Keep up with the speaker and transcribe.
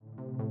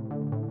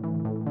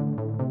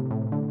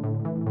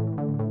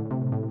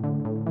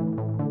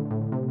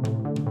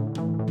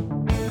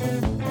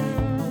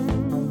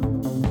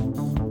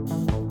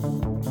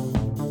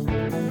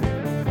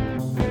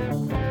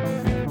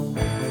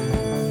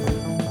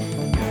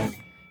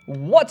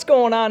What's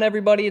going on,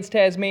 everybody? It's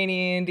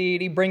Tasmanian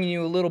Deity bringing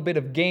you a little bit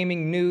of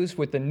gaming news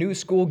with the New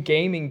School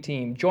Gaming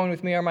Team. Join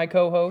with me are my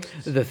co-hosts.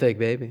 The Thick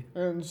Baby.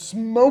 And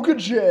Smoke a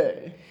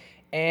J.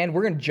 And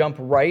we're going to jump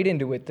right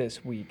into it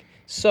this week.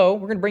 So,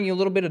 we're going to bring you a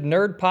little bit of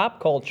nerd pop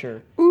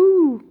culture.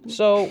 Ooh.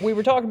 So, we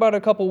were talking about it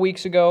a couple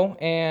weeks ago,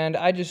 and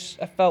I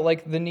felt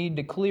like the need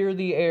to clear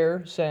the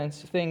air since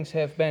things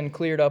have been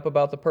cleared up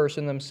about the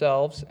person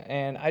themselves,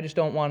 and I just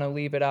don't want to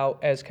leave it out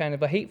as kind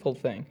of a hateful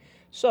thing.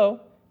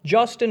 So,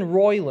 Justin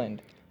Roiland,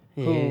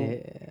 who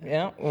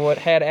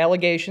had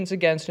allegations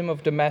against him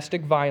of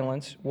domestic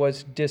violence,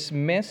 was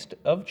dismissed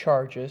of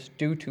charges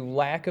due to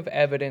lack of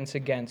evidence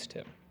against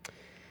him.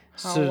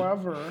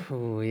 However,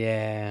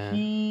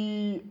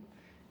 he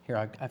Here,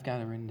 I've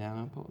got it written down.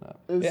 I'll pull it up.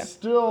 is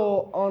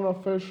still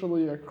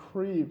unofficially a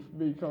creep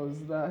because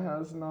that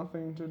has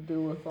nothing to do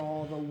with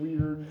all the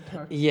weird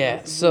text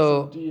messages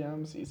and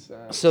DMs he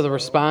sent. So the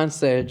response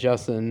that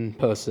Justin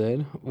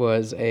posted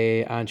was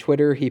on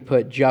Twitter, he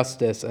put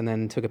justice and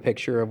then took a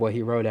picture of what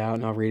he wrote out,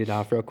 and I'll read it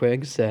off real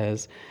quick. It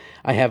says,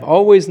 I have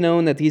always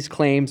known that these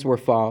claims were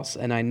false,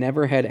 and I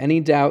never had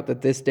any doubt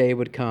that this day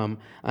would come.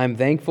 I'm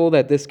thankful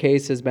that this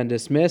case has been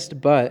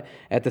dismissed, but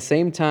at the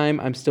same time,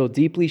 I'm still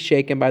deeply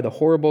shaken by the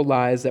horrible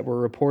lies that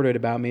were reported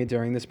about me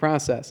during this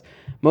process.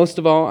 Most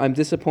of all, I'm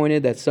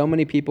disappointed that so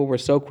many people were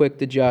so quick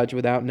to judge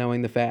without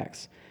knowing the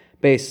facts.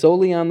 Based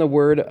solely on the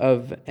word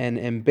of an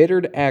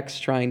embittered ex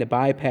trying to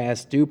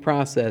bypass due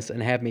process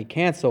and have me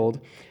canceled,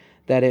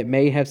 that it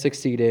may have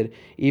succeeded,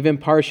 even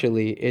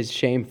partially, is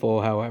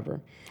shameful,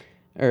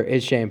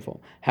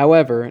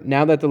 However,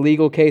 now that the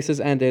legal case has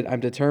ended, I'm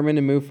determined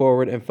to move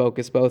forward and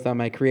focus both on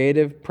my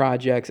creative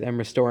projects and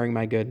restoring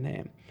my good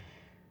name.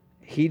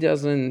 He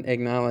doesn't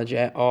acknowledge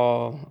at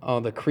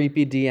all the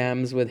creepy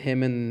DMs with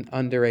him and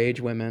underage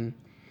women.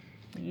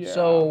 Yeah.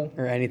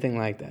 Or anything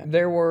like that.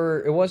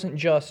 It wasn't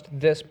just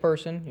this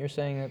person. You're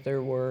saying that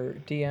there were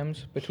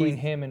DMs between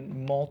him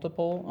and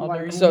multiple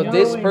others? So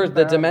Really the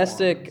bad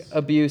domestic ones.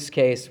 abuse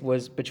case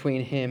was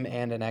between him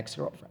and an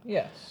ex-girlfriend.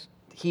 Yes.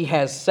 He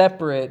has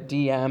separate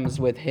DMs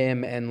with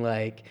him and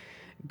like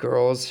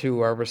girls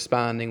who are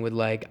responding with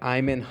like,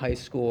 I'm in high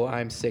school,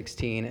 I'm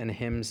 16, and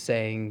him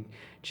saying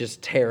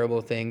just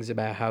terrible things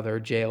about how they're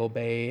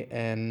jailbait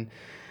and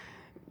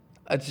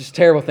just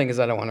terrible things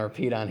I don't want to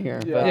repeat on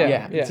here. Yeah. But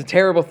Yeah. it's a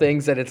terrible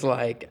things that it's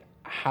like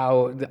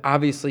how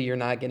obviously you're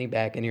not getting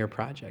back into your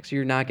projects.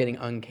 You're not getting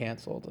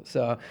uncanceled.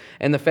 So,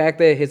 and the fact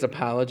that his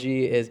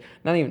apology is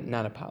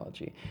not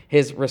apology.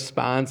 His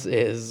response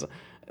is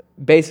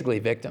basically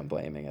victim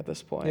blaming at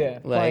this point. Yeah,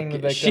 playing the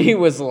like victim. she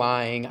was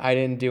lying. I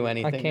didn't do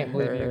anything. I can't to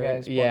believe her. you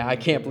guys Yeah, blamed I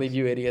me can't for believe this.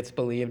 you idiots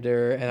believed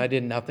her, and I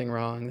did nothing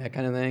wrong. That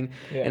kind of thing,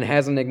 Yeah. and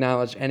hasn't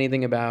acknowledged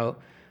anything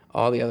about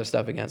all the other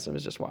stuff against him.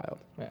 Is just wild.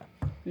 Yeah.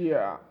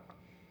 Yeah.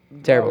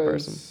 Terrible That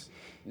person.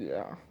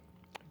 Yeah.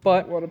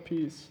 But What a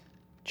piece.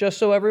 just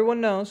so everyone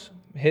knows,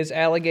 his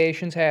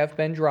allegations have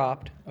been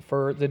dropped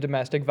for the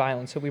domestic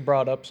violence that we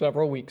brought up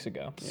several weeks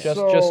ago. Just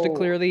to So,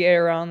 clear the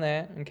air on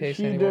that, in case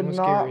He anyone did was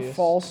not curious.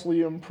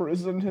 falsely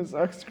imprison his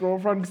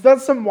ex-girlfriend. 'Cause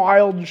that's some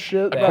wild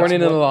shit. That's According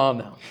to the law,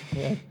 no.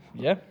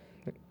 Yeah.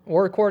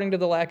 Or according to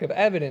the lack of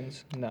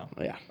evidence, no.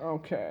 Yeah.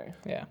 Okay.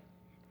 Yeah.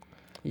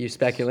 You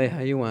speculate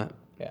how you want.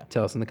 Yeah.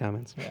 Tell us in the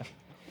comments. Yeah.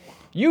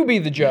 You be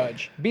the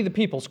judge. Be the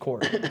people's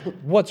court.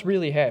 What's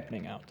really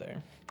happening out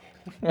there?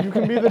 You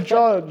can be the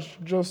judge,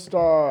 just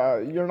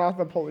you're not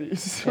the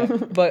police.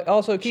 But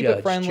also keep Judge,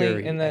 it friendly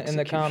jury, in the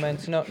executioner.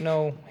 comments.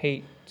 No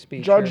hate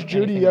speech. Judge or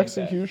Judy anything like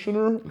that.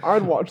 Executioner.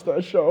 I'd watch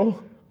that show.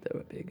 That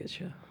would be a good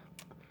show.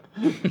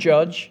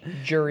 Judge,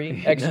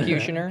 jury,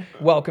 executioner.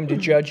 Welcome to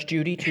Judge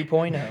Judy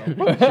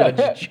 2.0.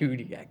 Judge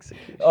Judy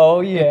execution.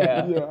 Oh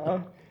yeah. Yeah.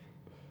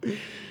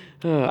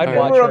 I'd all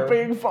watch We're her. a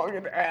big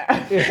fucking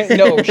ass.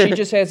 No, she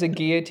just has a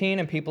guillotine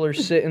and people are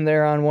sitting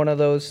there on one of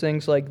those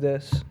things like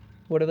this.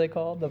 What are they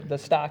called? The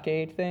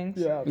stockade things?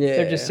 Yeah. Yeah.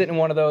 They're just sitting in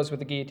one of those with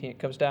the guillotine. It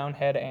comes down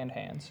head and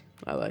hands.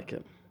 I like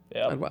it.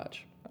 Yeah. I'd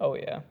watch. Oh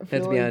yeah. I Had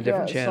feel to be on a like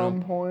different at channel.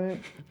 some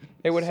point,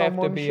 It would have to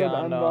someone be should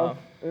on. end up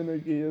in a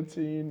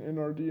guillotine in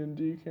our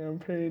D&D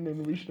campaign,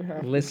 and we should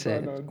have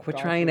Listen, to quit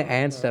trying to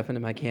add stuff into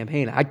my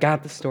campaign. I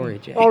got the story,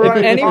 Jay. All If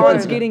right,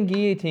 anyone's fine. getting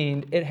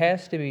guillotined, it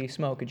has to be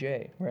Smoke a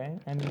J, right?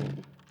 I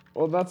mean,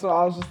 Well, that's what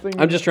I was just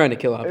thinking. I'm just trying to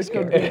kill off his It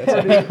could,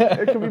 character. be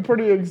pretty, it could be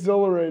pretty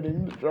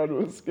exhilarating to try to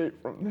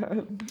escape from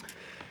that.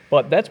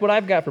 but that's what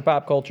I've got for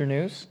pop culture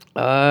news.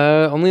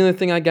 Only other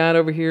thing I got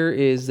over here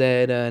is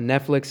that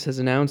Netflix has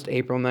announced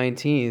April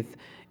 19th,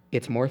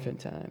 it's Morphin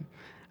time.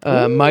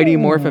 Mighty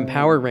Morphin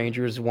Power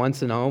Rangers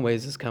Once and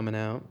Always is coming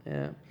out.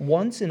 Yeah.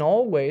 Once and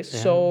always. Yeah.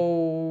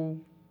 So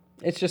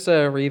It's just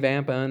a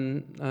revamp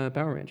on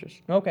Power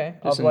Rangers. okay,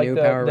 Just of a like new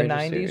the Power 90s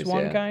Rangers series,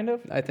 one yeah. kind of.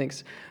 I think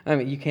I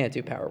mean, you can't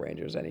do Power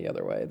Rangers any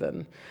other way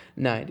than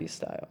 90s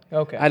style.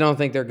 Okay. I don't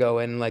think they're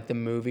going like the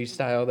movie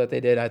style that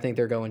they did. I think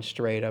they're going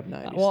straight up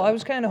 90s Well, style. I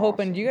was kind of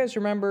hoping. Do you guys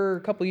remember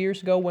a couple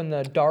years ago when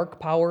the Dark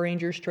Power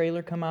Rangers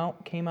trailer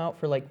came out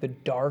for like the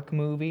Dark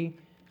movie?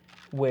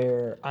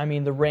 where, I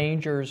mean, the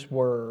Rangers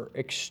were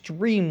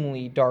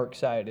extremely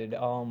dark-sided.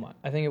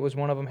 I think it was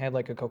one of them had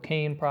like a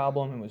cocaine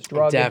problem and was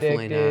drug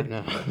Definitely addicted.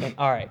 not, no. And,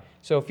 all right,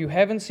 so if you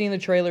haven't seen the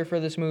trailer for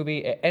this movie,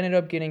 it ended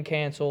up getting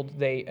canceled.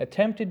 They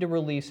attempted to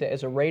release it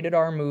as a rated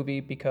R movie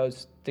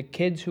because the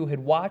kids who had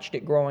watched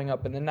it growing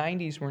up in the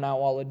 90s were now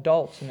all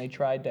adults, and they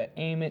tried to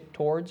aim it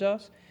towards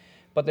us.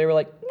 But they were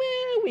like,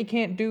 we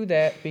can't do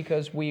that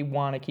because we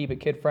want to keep it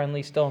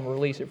kid-friendly still and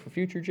release it for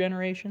future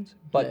generations.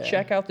 But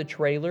check out the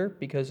trailer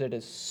because it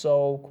is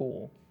so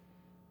cool.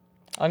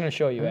 I'm going to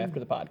show you after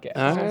the podcast.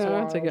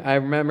 I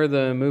remember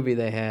the movie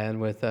they had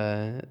with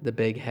the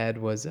big head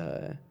was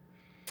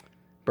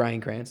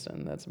Bryan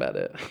Cranston. That's about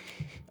it.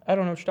 I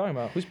don't know what you're talking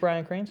about. Who's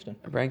Bryan Cranston?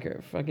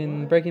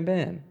 Fucking Breaking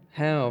Bad.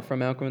 Hal from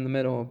Malcolm in the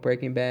Middle,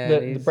 Breaking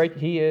Bad.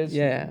 He is?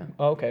 Yeah.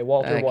 Okay,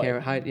 Walter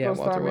White. Does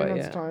Walter that mean White,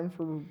 it's time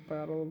for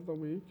Battle of the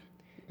Week?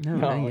 No,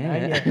 not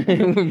yet.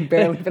 We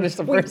barely finished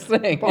the first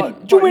thing.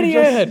 Too many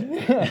ads!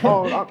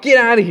 Get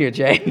out of here,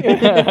 Jay.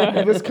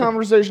 This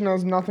conversation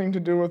has nothing to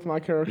do with my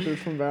characters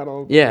from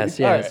Battle of the Yes,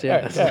 Week.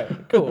 yes. All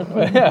right,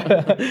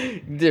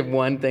 cool. Did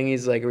one thing,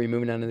 he's like, are we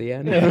moving on to the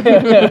end?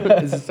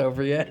 Is this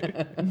over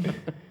yet?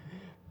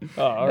 That's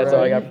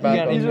all I got for You pop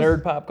got any culture.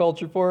 nerd pop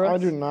culture for us? I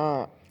do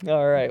not.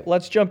 All right,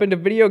 let's jump into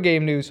video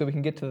game news so we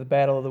can get to the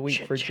battle of the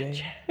week for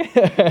Jay.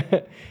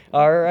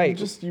 All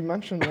right. You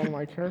mentioned one of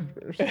my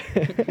characters.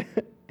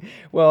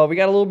 Well, we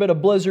got a little bit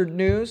of Blizzard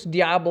news.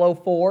 Diablo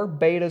 4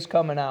 beta's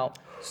coming out.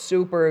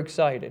 Super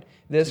excited.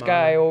 This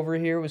guy over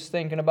here was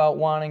thinking about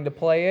wanting to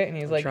play it, and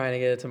he's like, trying to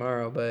get it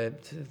tomorrow,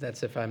 but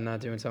that's if I'm not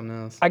doing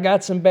something else. I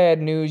got some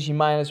bad news. You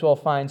might as well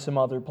find some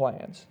other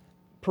plans.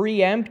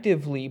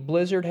 Preemptively,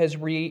 Blizzard has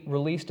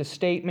released a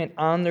statement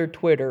on their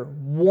Twitter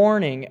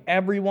warning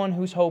everyone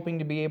who's hoping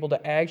to be able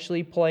to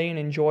actually play and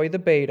enjoy the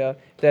beta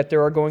that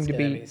there are going to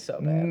be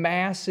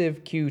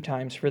massive queue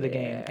times for the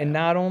game. And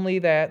not only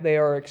that, they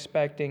are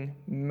expecting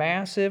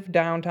massive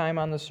downtime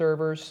on the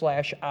servers /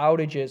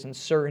 outages in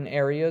certain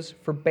areas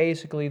for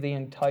basically the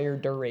entire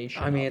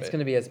duration. I mean, it's going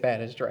to be as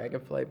bad as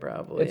Dragonflight,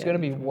 probably. It's going to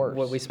be worse.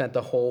 What we spent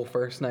the whole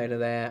first night of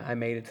that, I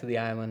made it to the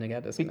island and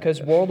got disconnected.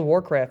 Because World of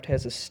Warcraft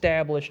has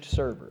established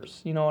servers.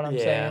 You know what I'm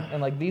Yeah. saying?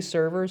 And like these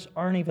servers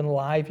aren't even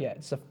live yet.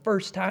 It's the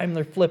first time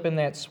they're flipping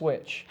that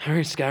switch. All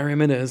right,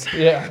 Skyrim it is.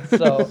 Yeah.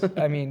 So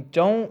I mean,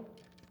 don't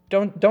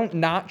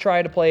not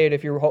try to play it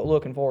if you're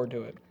looking forward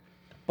to it.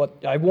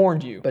 But I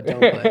warned you. But don't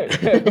play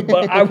it.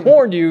 But I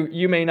warned you.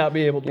 You may not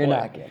be able to You're play.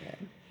 not getting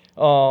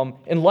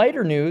it. In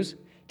lighter news,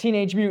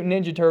 Teenage Mutant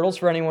Ninja Turtles.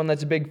 For anyone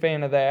that's a big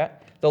fan of that.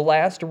 The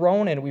Last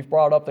Ronin, we've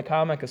brought up the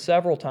comic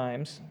several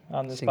times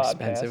on this podcast.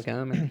 Expensive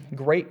comic.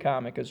 Great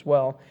comic as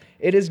well.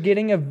 It is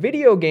getting a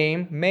video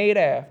game made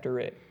after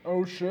it.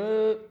 Oh,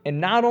 shit.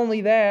 And not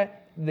only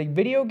that, the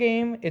video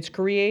game, its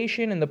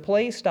creation and the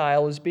play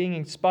style is being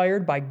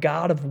inspired by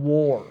God of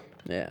War.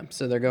 Yeah,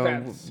 so they're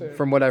going, That's sick.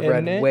 from what I've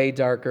Isn't read, it? way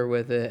darker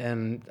with it.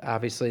 And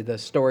obviously the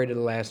story to The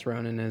Last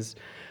Ronin is,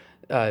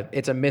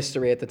 it's a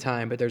mystery at the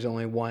time, but there's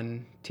only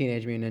one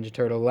Teenage Mutant Ninja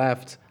Turtle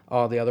left.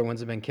 All the other ones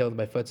have been killed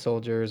by foot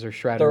soldiers or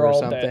Shredder They're or all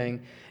something.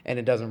 dead. And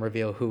it doesn't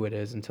reveal who it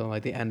is until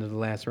like the end of The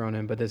Last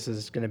Ronin. But this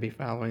is going to be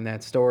following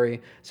that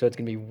story. So it's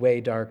going to be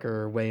way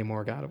darker, way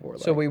more God of War.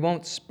 So we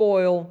won't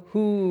spoil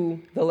who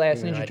the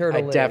last Ninja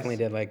Turtle I is. definitely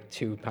did like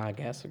 2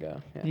 podcasts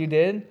ago. Yeah. You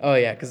did? Oh,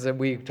 yeah, because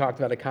we talked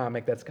about a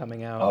comic that's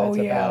coming out. Oh,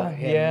 that's yeah. about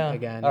him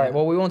again. All right,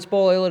 well, we won't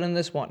spoil it in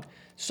this one.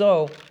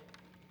 So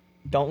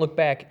don't look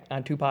back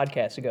on 2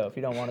 podcasts ago if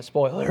you don't want a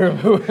spoiler of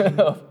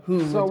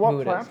who So what it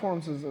is.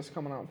 platforms is this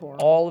coming out for?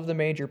 All of the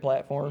major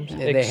platforms,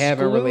 They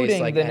haven't released,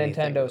 excluding like, the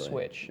anything, Nintendo really.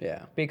 Switch.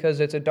 Yeah. Because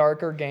it's a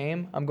darker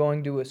game, I'm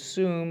going to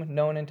assume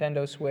no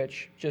Nintendo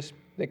Switch. Just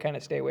they kind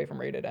of stay away from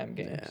rated M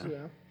games. Yeah. Yeah.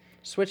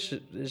 Switch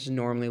is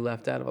normally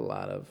left out of a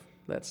lot of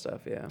that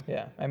stuff, yeah.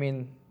 Yeah, I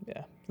mean,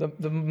 yeah.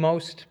 The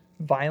most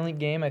violent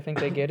game I think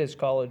they get is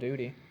Call of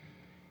Duty.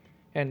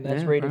 And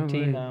that's Yeah, rated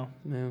T probably. now.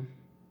 Yeah.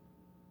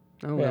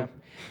 Oh, Yeah. well.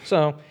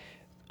 So,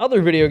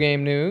 other video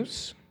game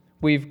news,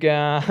 we've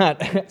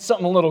got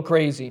something a little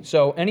crazy.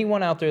 So,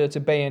 anyone out there that's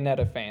a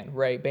Bayonetta fan,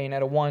 right?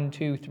 Bayonetta 1,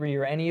 2, 3,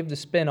 or any of the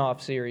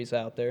spin-off series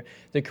out there,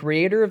 the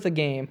creator of the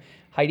game,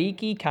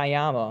 Hideki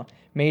Kayama,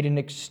 made an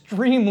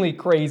extremely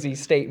crazy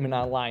statement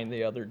online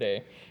the other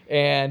day.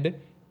 And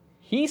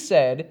he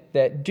said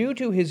that due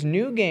to his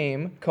new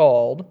game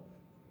called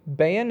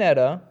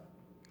Bayonetta,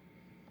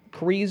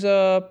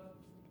 Kriza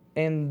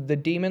and the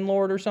Demon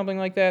Lord or something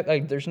like that.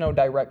 Like, there's no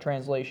direct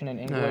translation in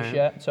English Alright.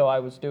 yet, so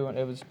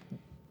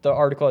the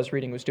article I was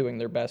reading was doing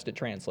their best at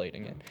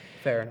translating it.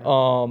 Fair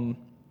enough.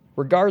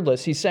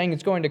 Regardless, he's saying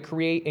it's going to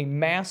create a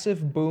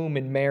massive boom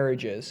in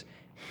marriages.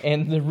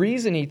 And the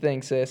reason he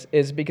thinks this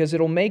is because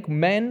it'll make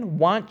men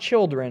want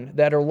children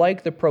that are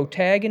like the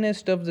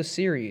protagonist of the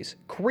series,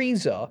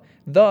 Kriza,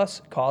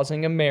 thus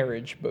causing a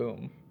marriage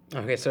boom.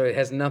 Okay, so it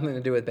has nothing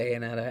to do with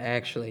Bayonetta,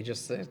 actually,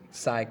 just a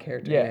side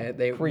character. Yeah,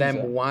 Them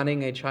Kriza.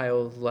 wanting a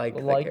child like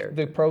the Like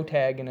character. the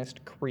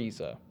protagonist,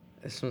 Kriza.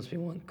 This must be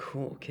one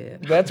cool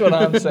kid. That's what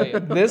I'm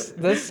saying. This has.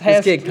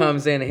 This kid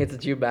comes in and hits the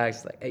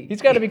jukebox like, hey.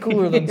 He's got to be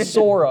cooler than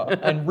Sora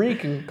and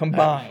Riku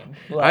combined.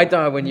 I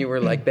thought when you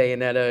were like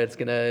Bayonetta, it's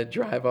gonna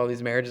drive all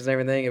these marriages and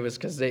everything. It was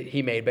because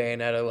he made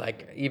Bayonetta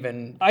like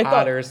even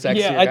hotter, sexier.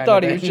 Yeah, I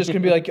thought he was just gonna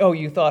be like, oh,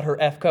 you thought her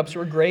F cups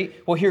were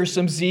great? Well, here's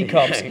some Z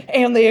cups,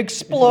 and they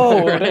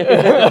explode,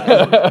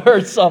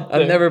 or something.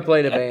 I've never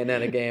played a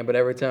Bayonetta game, but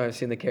every time I've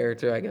seen the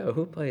character, I go,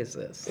 who plays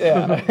this?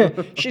 Yeah,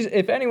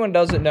 if anyone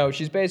doesn't know,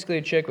 she's basically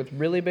a chick with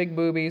really big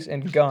boobies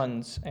and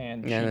guns,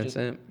 and that's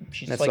it.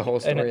 She's That's like the whole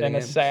story of the an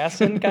game.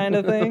 assassin kind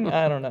of thing.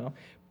 I don't know,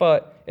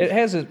 but it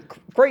has a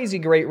crazy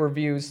great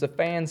reviews. The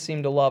fans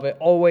seem to love it.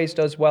 Always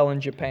does well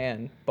in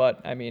Japan, but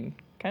I mean,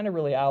 kind of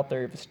really out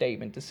there of a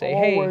statement to say,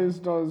 Always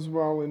does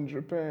well in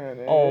Japan.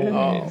 Eh?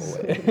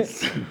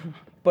 Always.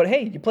 But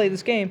hey, you play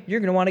this game, you're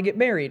gonna want to get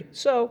married,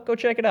 so go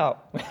check it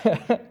out.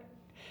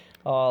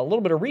 A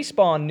little bit of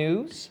Respawn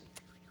news.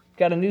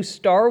 Got a new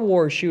Star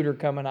Wars shooter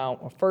coming out,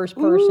 a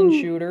first-person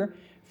shooter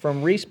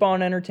from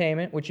Respawn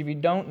Entertainment, which if you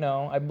don't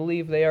know, I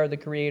believe they are the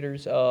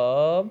creators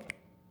of...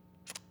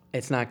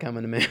 It's not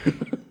coming to me.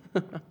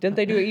 Didn't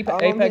they do think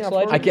Apex I've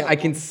Legends? heard I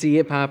can see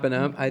it popping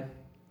up.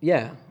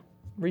 Yeah,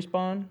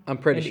 Respawn? I'm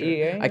pretty and sure.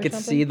 EA I or could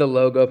something? see the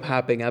logo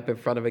popping up in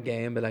front of a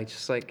game, but I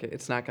just like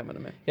it's not coming to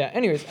me. Yeah,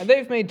 anyways,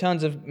 they've made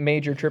tons of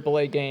major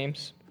AAA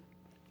games,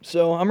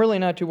 so I'm really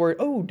not too worried.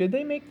 Oh, did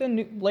they make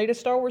the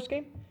latest Star Wars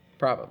game?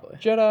 Probably.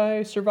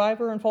 Jedi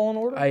Survivor and Fallen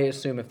Order? I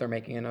assume if they're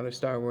making another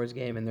Star Wars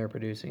game and they're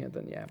producing it,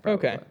 then yeah.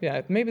 Probably. Okay,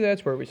 yeah, maybe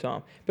that's where we saw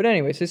them. But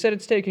anyways, they said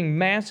it's taking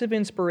massive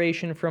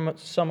inspiration from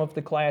some of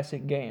the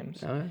classic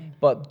games. All right.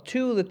 But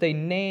two that they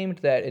named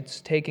that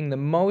it's taking the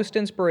most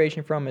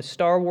inspiration from is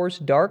Star Wars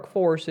Dark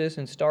Forces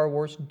and Star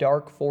Wars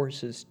Dark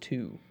Forces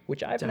 2,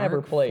 which I've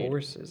never played.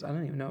 Forces. I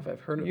don't even know if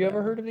I've heard of You that ever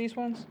one. heard of these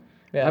ones?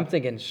 Yeah. I'm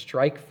thinking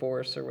Strike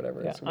Force or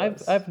whatever Yeah, it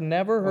was. I've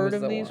never What heard was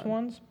of the these one?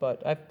 ones,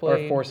 but I've Or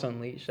played Force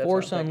Unleashed. That's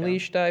Force what I'm thinking.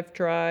 Unleashed. I've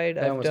tried.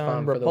 That I've was done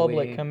fun for the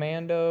Republic Wii.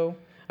 Commando.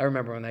 I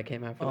remember when that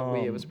came out for the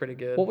Wii. It was pretty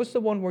good. What was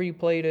the one where you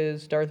played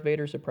as Darth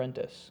Vader's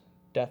apprentice?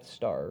 Death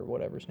Star, or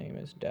whatever his name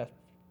is. Death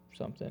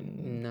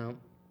something. No,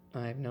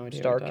 I have no idea.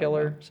 Star what you're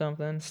Killer talking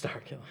something. about. Star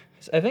Killer.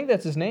 I think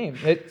that's his name.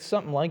 It's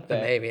something like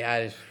that. Maybe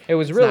It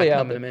was it's really not out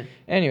coming there. to me.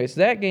 Anyways,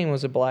 that game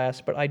was a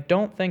blast, but I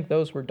don't think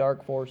those were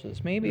Dark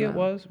Forces. Maybe it No.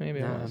 was. Maybe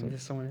it No, wasn't.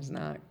 this one is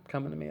not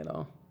coming to me at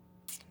all.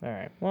 All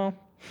right. Well,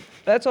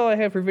 that's all I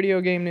have for video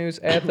game news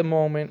at the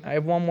moment. I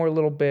have one more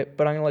little bit,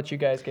 but I'm gonna let you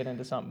guys get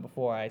into something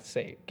before I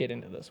get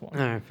into this one.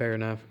 All right, fair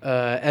enough.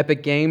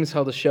 Epic Games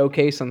held a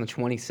showcase on the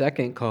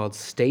 22nd called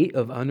State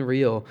of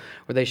Unreal,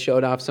 where they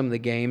showed off some of the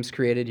games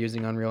created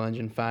using Unreal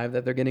Engine 5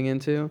 that they're getting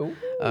into.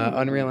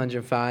 Unreal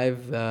Engine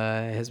 5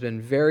 has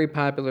been very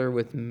popular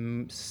with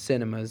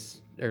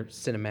cinemas or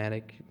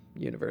cinematic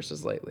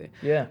universes lately.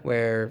 Yeah.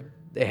 Where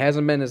it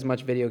hasn't been as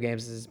much video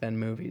games as it's been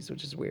movies,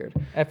 which is weird.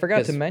 I forgot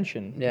to 'Cause-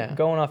 mention, yeah.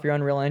 going off your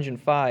Unreal Engine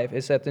 5,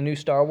 is that the new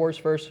Star Wars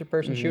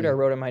first-person Mm-hmm. shooter I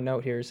wrote in my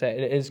note here is that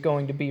it is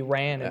going to be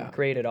ran and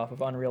created off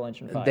of Unreal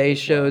Engine 5. They as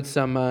well. showed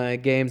some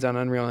games on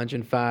Unreal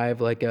Engine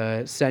 5, like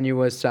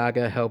Senua's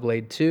Saga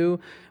Hellblade 2,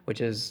 which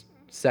is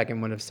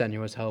second one of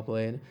Senua's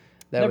Hellblade.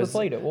 That Never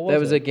played it. What that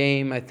was was it? a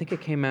game, I think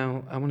it came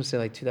out, I want to say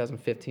like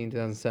 2015,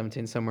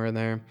 2017, somewhere in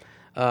there.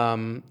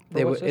 what's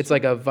this It's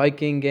like a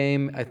Viking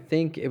game. I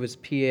think it was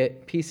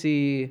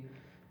PC,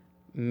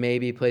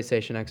 maybe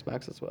PlayStation,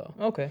 Xbox as well.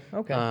 Okay.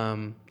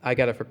 I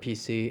got it for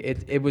PC.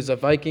 It was a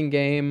Viking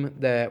game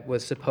that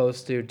was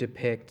supposed to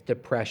depict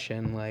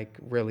depression like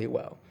really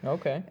well.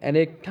 Okay. And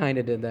it kind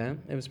of did that.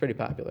 It was pretty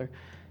popular.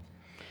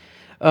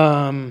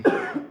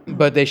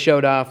 But they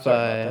showed off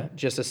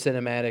just a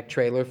cinematic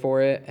trailer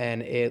for it,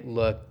 and it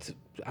looked,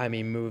 I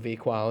mean, movie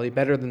quality,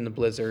 better than the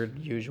Blizzard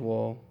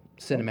usual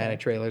cinematic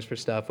trailers for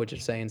stuff, which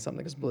is saying something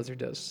because Blizzard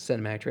does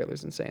cinematic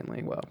trailers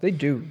insanely well. They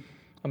do.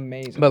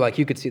 Amazing. But like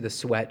you could see the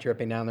sweat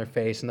dripping down their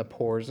face and the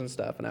pores and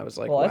stuff, and I was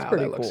like, Well, wow, that's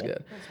pretty that looks cool.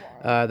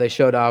 good. They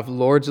showed off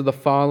Lords of the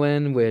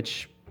Fallen,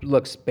 which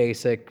looks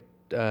basic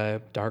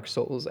Dark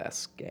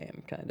Souls-esque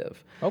game, kind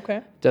of.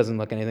 Okay. Doesn't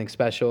look anything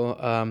special.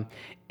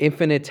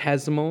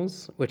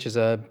 Infinitesimals, which is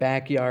a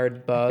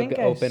backyard bug think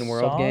I open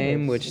world saw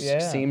game, this, which yeah.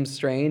 seems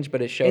strange,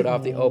 but it showed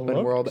off the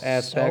open world looked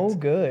aspect So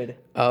good.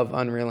 of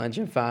Unreal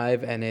Engine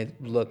 5, and it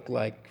looked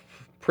like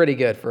pretty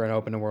good for an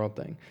open world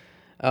thing.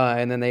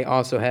 And then they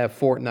also have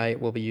Fortnite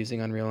will be using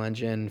Unreal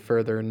Engine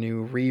for their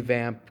new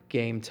revamp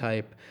game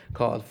type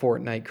called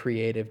Fortnite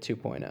Creative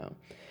 2.0,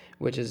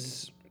 which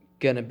is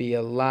going to be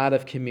a lot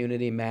of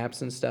community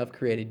maps and stuff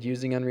created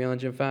using Unreal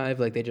Engine 5.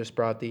 Like they just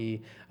brought the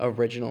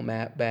original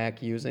map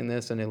back using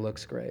this, and it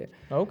looks great.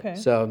 Okay.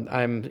 So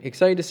I'm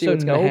excited to see So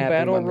what's going no to happen.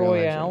 battle with Unreal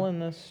royale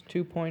Engine. in this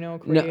 2.0 No,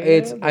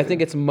 creative? I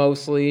think it's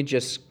mostly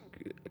just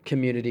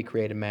community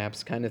created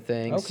maps kind of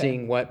thing, Okay.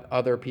 seeing what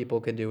other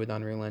people can do with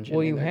Unreal Engine.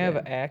 Will in you their have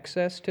game.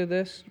 access to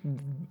this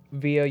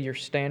via your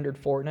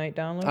standard Fortnite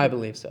download? I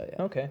believe so,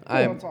 yeah. Okay.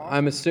 That's awesome.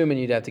 I'm assuming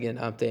you'd have to get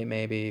an update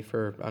maybe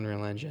for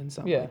Unreal Engine,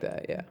 something Yeah. like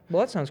that, yeah.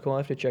 Well, that sounds cool. I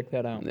have to check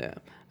that out. Yeah.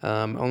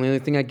 Only other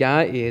thing I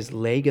got is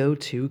Lego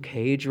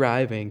 2K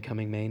Driving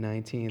coming May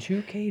 19th.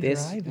 2K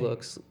This Driving.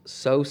 looks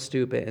so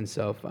stupid and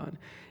so fun.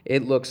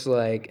 It looks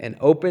like an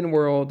open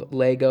world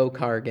Lego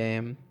car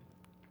game,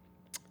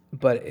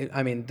 but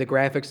the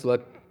graphics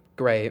look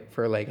great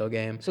for a Lego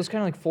game. So it's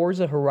kind of like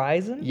Forza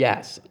Horizon?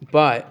 Yes,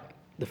 but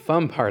the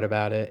fun part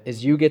about it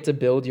is you get to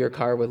build your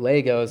car with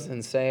Legos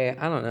and say,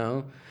 I don't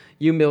know,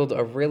 you build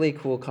a really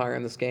cool car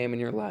in this game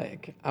and you're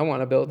like, I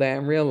want to build that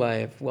in real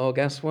life. Well,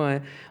 guess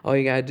what? All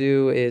you got to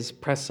do is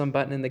press some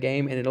button in the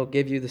game and it'll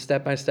give you the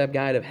step-by-step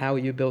guide of how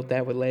you built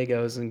that with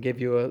Legos and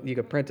you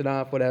can print it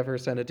off, whatever,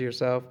 send it to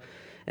yourself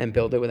and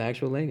build it with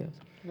actual Legos.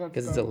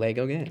 Because it's a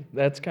Lego game.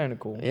 That's kind of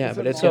cool. Yeah, Is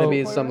but it it's going to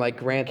be multiplayer? some like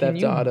Grand Can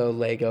Theft you Auto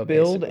Lego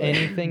Build basically.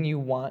 anything you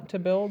want to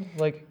build?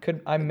 Like,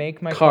 could I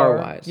make my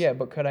Car-wise. Yeah,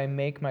 but could I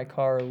make my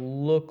car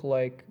look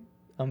like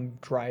I'm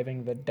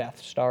driving the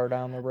Death Star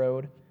down the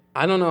road?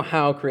 I don't know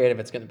how creative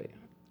it's going to be.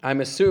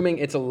 I'm assuming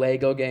it's a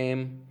Lego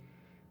game.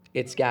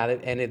 It's got it,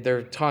 and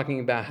they're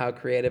talking about how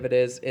creative it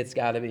is. It's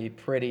got to be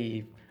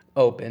pretty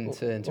open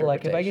to interpretation.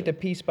 Like, if I get to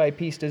piece by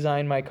piece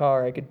design my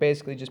car, I could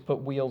basically just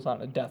put wheels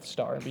on a Death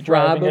Star and be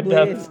driving a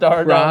Death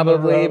Star down the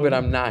probably, road. but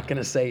I'm not going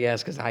to say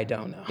yes because I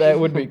don't know. That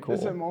would be cool.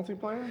 Is it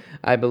multiplayer?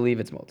 I believe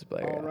it's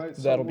multiplayer. All yeah. right,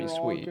 so That'll be we're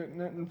all sweet. getting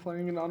it and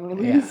playing it on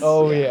release.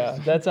 Oh, yeah.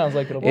 That sounds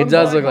like it'll be It When's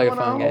does that look like a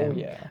coming fun out?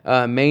 game. Oh,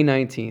 yeah. May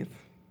 19th.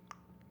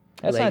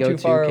 That's Lego not too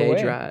far 2K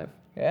away. Drive.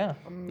 Yeah.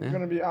 I'm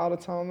gonna be out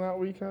of town that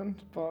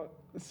weekend, but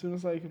as soon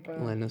as I get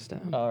back. Letting us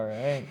down. All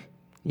right.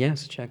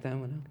 Yes, check that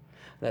one out.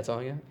 That's all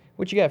I got.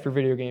 What you got for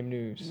video game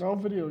news? No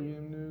video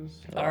game news.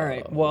 All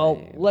right. Oh, Well,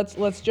 man.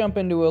 let's jump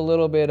into a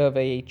little bit of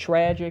a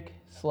tragic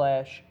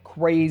 /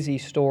 crazy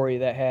story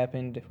that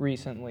happened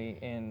recently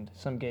in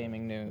some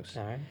gaming news.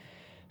 All right.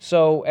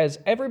 So, as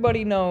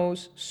everybody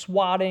knows,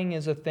 swatting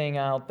is a thing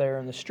out there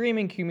in the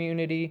streaming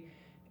community.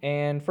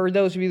 And for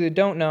those of you that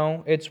don't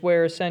know, it's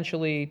where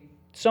essentially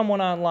someone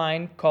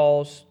online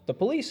calls the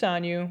police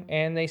on you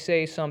and they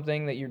say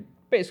something that you're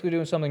basically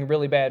doing something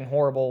really bad and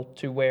horrible,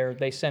 to where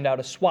they send out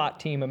a SWAT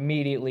team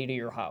immediately to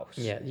your house.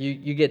 Yeah,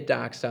 you get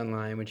doxxed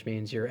online, which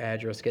means your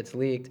address gets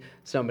leaked.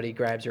 Somebody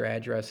grabs your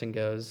address and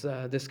goes,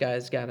 this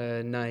guy's got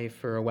a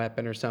knife or a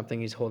weapon or something.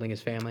 He's holding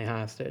his family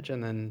hostage.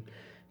 And then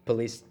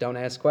police don't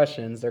ask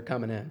questions. They're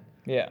coming in.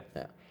 Yeah.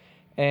 Yeah.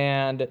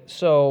 And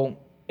so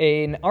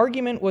an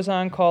argument was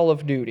on Call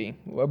of Duty,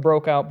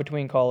 broke out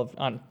between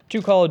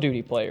two Call of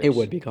Duty players. It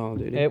would be Call of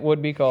Duty. It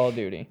would be Call of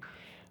Duty.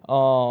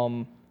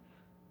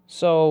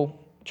 So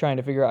trying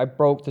to figure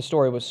out, the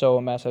story was so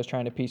a mess, I was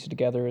trying to piece it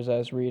together as I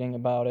was reading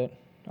about it.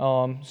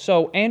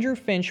 So Andrew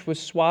Finch was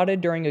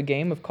swatted during a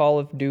game of Call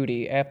of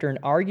Duty after an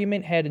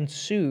argument had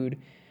ensued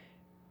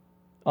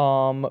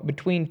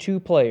between two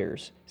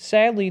players.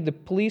 Sadly, the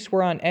police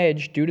were on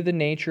edge due to the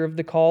nature of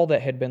the call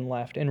that had been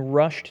left and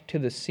rushed to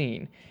the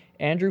scene.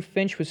 Andrew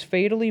Finch was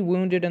fatally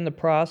wounded in the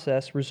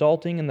process,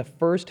 resulting in the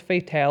first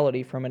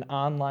fatality from an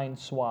online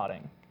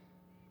swatting.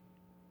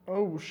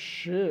 Oh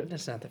shit.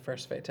 That's not the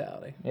first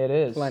fatality. It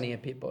is. Plenty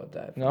of people have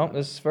died. No,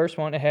 this is the first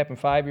one. It happened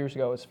 5 years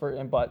ago.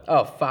 But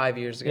Oh, 5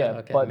 years ago. yeah,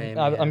 Okay, but maybe.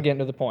 I'm getting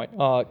to the point.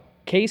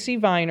 Casey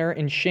Viner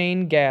and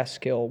Shane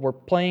Gaskill were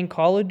playing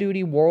Call of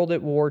Duty World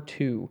at War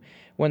II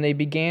when they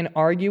began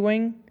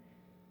arguing.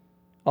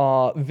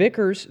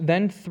 Vickers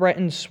then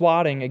threatened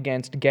swatting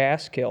against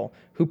Gaskill,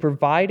 who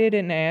provided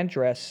an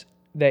address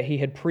that he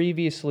had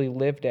previously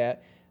lived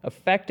at,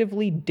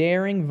 effectively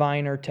daring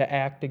Viner to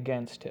act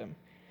against him.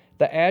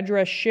 The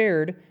address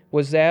shared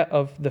was that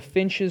of the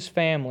Finch's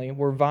family,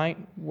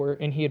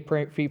 and he had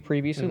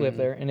previously lived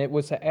there, and it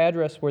was the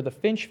address where the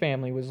Finch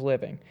family was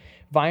living.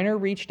 Viner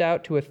reached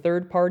out to a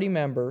third-party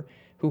member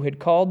who had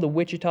called the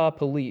Wichita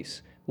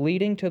police,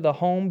 leading to the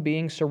home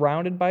being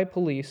surrounded by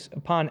police.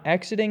 Upon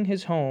exiting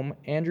his home,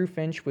 Andrew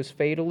Finch was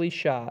fatally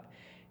shot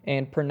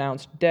and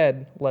pronounced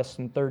dead less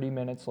than 30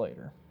 minutes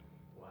later.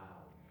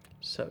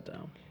 So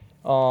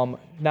dumb.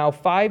 Now,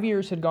 5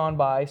 years had gone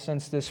by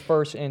since this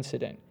first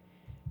incident.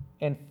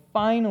 And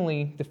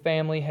finally, the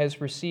family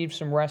has received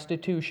some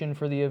restitution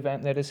for the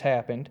event that has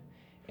happened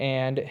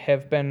and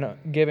have been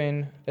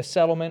given a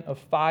settlement of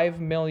 $5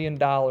 million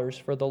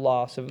for the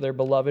loss of their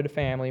beloved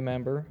family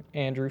member,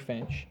 Andrew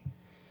Finch.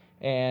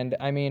 And,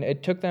 I mean,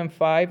 it took them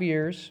 5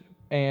 years,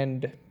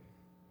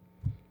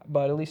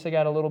 but at least they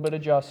got a little bit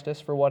of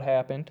justice for what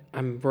happened.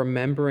 I'm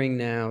remembering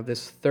now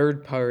this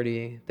third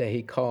party that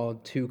he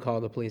called to call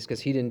the police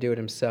because he didn't do it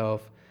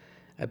himself.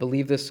 I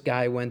believe this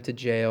guy went to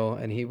jail,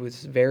 and he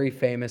was very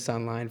famous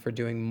online for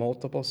doing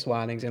multiple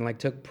swattings and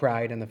took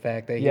pride in the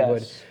fact that he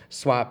would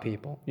swat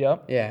people.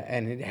 Yep. Yeah,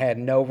 and he had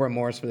no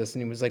remorse for this,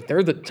 and he was like,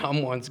 "They're the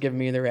dumb ones giving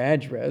me their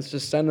address.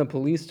 Just send the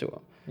police to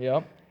them."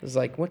 Yep. It's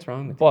like, what's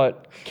wrong with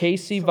But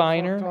Casey So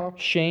Viner, fucked up.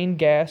 Shane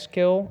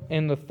Gaskill,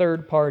 and the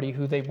third party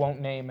who they won't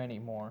name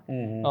anymore.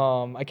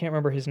 I can't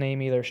remember his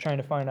name either. I was trying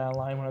to find it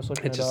online when I was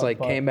looking it? It it just up. like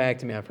but, came back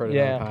to me. I've heard it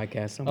on a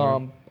podcast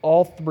somewhere.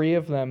 all three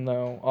of them,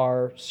 though,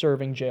 are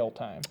serving jail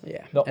time.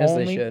 Yeah, The as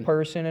they only should.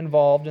 person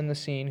involved in the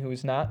scene who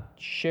is not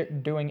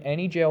doing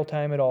any jail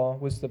time at all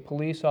was the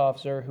police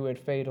officer who had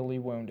fatally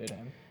wounded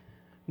him.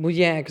 Well,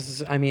 yeah,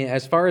 because, I mean,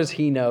 as far as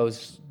he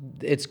knows,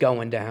 it's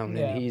going down,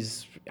 Yeah. and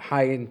he's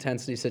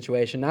high-intensity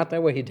situation. Not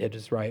that what he did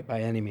is right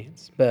by any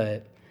means,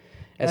 but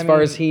as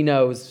far as he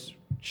knows,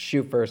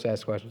 shoot first,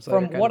 ask questions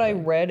later. From what I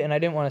read, and I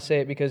didn't want to say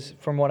it because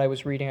from what I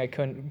was reading, I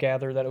couldn't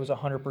gather that it was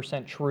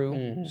 100%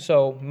 true.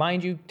 So,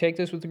 mind you, take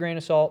this with a grain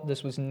of salt.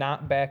 This was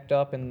not backed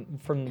up,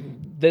 and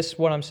from this,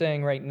 what I'm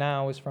saying right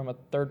now is from a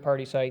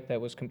third-party site that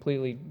was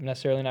completely,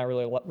 necessarily not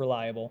really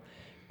reliable.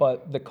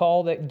 But the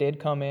call that did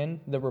come in,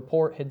 the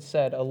report had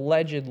said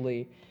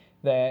allegedly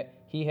that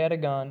he had a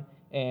gun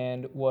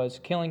and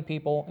was killing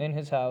people in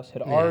his house,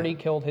 had already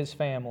killed his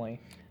family.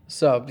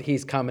 So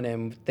he's coming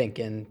in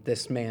thinking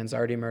this man's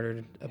already murdered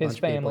a bunch His of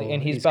family, people.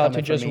 and he's about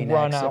to coming for just me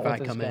run next out if I with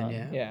his come gun.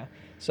 in, Yeah.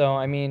 So,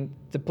 I mean,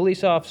 the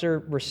police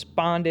officer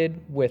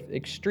responded with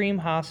extreme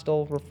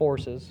hostile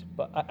forces.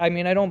 But, I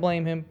mean, I don't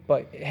blame him,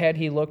 but had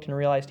he looked and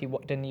realized he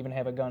didn't even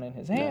have a gun in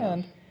his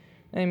hand,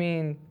 I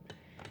mean,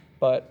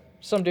 but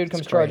some dude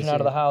comes charging out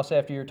of the house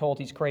after you're told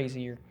he's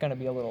crazy, you're going to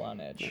be a little on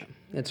edge.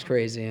 It's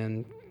crazy,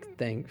 and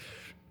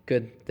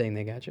good thing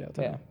they got you out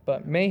there. Yeah,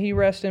 but may he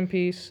rest in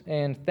peace,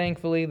 and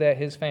thankfully that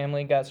his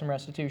family got some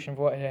restitution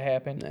for what had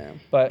happened. Yeah.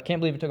 But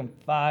can't believe it took him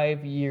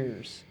 5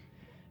 years.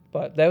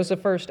 But that was the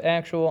first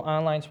actual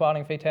online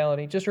swatting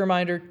fatality. Just a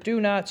reminder,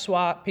 do not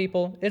swat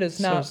people. It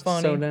is not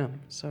funny.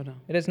 So dumb.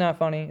 It is not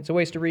funny. It's a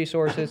waste of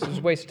resources. It's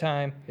a waste of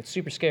time. It's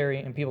super scary,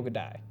 and people could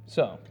die.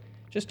 So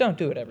just don't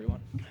do it, everyone.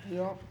 Yep.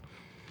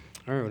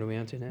 All right, what are we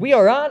on to next? We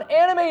are on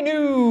anime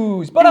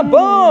news.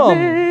 Ba-da-bum!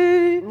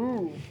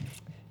 Ooh.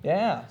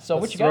 Yeah. So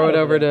Let's what you got? throw it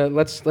over there? to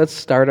let's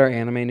start our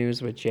anime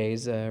news with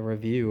Jay's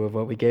review of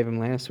what we gave him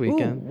last Ooh,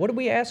 weekend. what did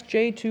we ask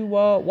Jay to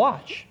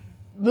watch?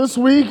 This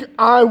week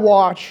I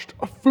watched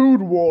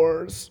Food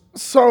Wars.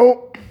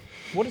 So,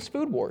 What is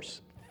Food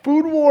Wars?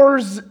 Food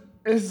Wars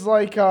is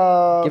like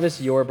a. Give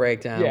us your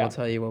breakdown. Yeah. We'll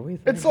tell you what we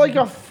think. It's like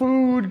a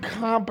food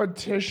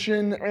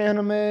competition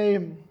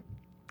anime.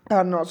 I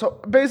don't know. So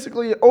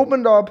basically, it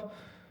opened up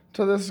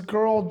to this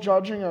girl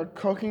judging a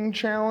cooking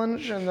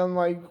challenge, and then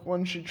like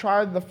when she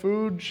tried the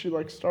food, she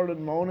like started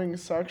moaning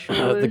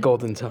sexually. The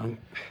golden tongue.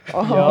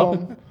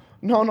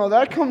 No,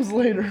 that comes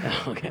later.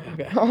 Okay.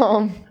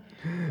 Oh,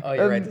 Oh,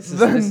 you're right. This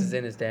is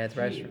in his dad's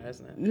restaurant,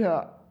 isn't it?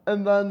 Yeah,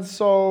 and then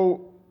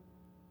so,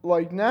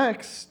 like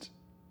next,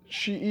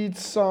 she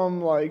eats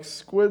some like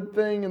squid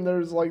thing, and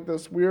there's like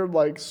this weird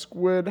like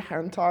squid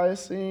hentai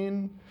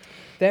scene.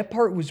 That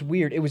part was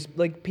weird. It was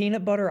like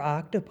peanut butter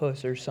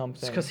octopus or something.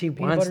 It's because he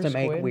Peanut wants to butter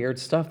make squid? weird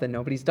stuff that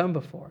nobody's done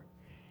before.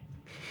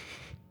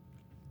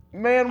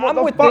 Man, what I'm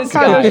the with fuck this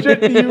kind guy. of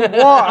shit do you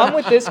want? I'm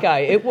with this guy.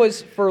 It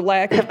was, for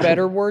lack of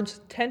better words,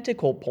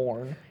 tentacle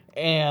porn.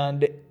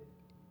 And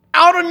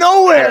Out of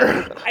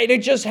nowhere. it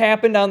just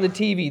happened on the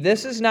TV.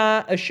 This is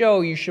not a show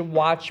you should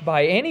watch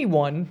by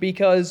anyone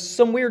because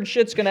some weird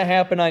shit's going to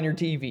happen on your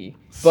TV.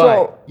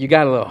 But you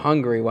got a little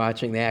hungry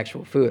watching the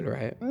actual food,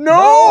 right?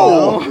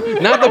 No.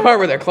 Not the part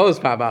where their clothes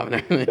pop out and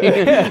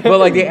everything. But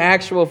like the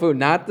actual food,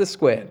 not the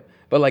squid.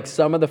 But like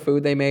some of the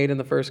food they made in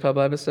the first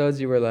couple episodes,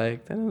 you were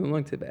like, that doesn't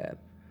look too bad.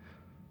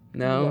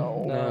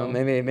 No.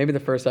 Maybe the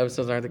first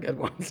episodes aren't the good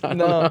ones. I don't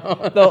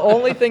know. The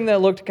only thing that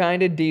looked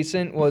kind of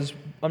decent was,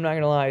 I'm not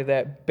going to lie,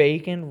 that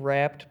bacon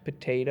wrapped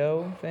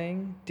potato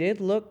thing did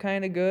look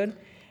kind of good.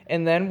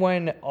 And then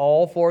when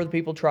all four of the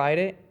people tried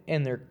it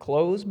and their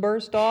clothes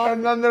burst off.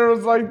 And then there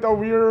was like the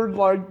weird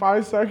like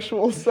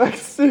bisexual sex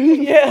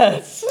scene.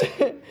 Yes.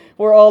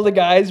 Where all the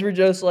guys were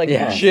just like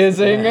Yes.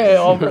 jizzing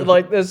over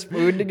like this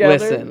food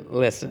together.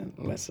 Listen.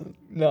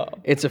 No.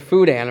 It's a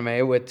food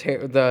anime with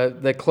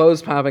the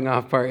clothes popping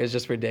off part is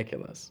just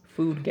ridiculous.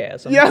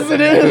 Foodgasm. Yes,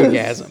 it is.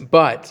 Orgasm.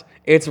 But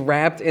it's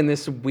wrapped in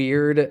this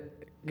weird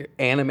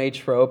anime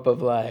trope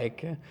of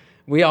like,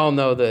 we all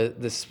know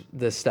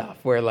the stuff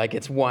where like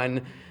it's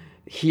one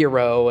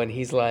hero and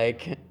he's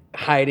like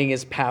hiding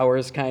his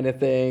powers kind of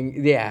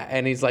thing. Yeah,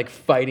 and he's like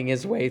fighting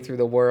his way through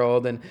the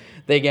world, and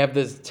they have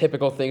this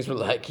typical things where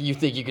like, you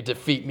think you could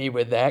defeat me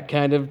with that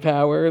kind of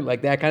power,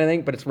 like that kind of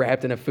thing, but it's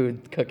wrapped in a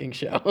food cooking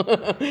show.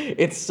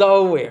 It's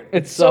so weird.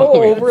 It's so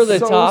weird. over the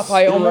So top.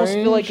 I almost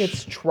feel like strange.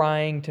 it's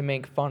trying to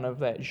make fun of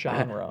that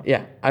genre.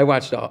 Yeah, I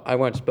watched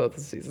both the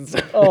seasons.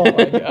 Oh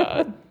my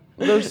god.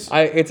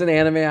 It's an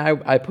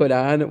anime I put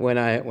on when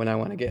I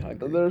want to get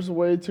hungry. There's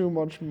way too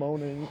much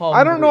moaning.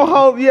 Hungry. I don't know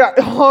how. Yeah,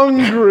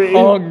 hungry.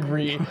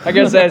 Hungry. I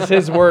guess that's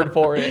his word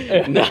for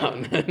it.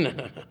 No.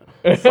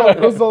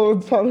 So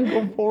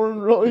tentacle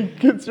porn really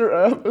gets your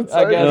appetite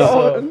I guess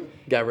so. going.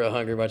 Got real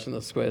hungry watching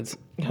those squids.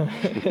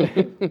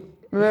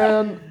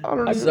 Man, I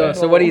don't know.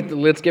 So what do you?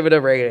 Let's give it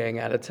a rating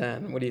out of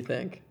 10. What do you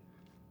think?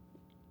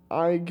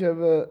 I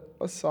give it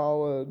a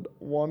solid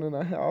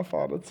 1.5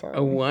 out of 10. A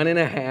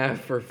 1.5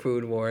 for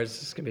Food Wars.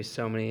 There's gonna be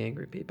so many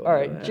angry people. All do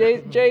right,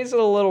 that. Jay's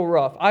a little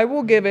rough. I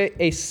will give it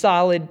a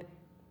solid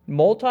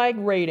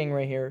multi-rating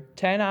right here,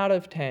 10 out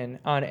of 10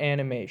 on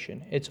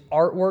animation. Its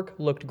artwork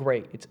looked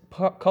great. Its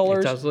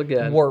colors It does look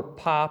good. were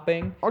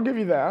popping. I'll give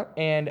you that.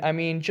 And I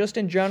mean, just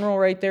in general,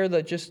 right there,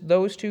 that just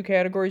those two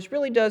categories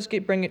really does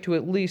bring it to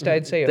at least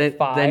I'd say a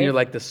 5. Then you're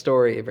like the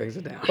story it brings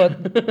it down.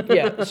 But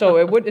yeah, so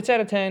it's at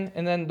a 10,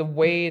 and then the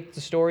way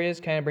the story is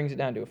kind of brings it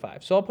down to a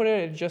 5. So I'll put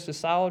it at just a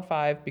solid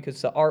 5 because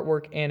the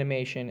artwork,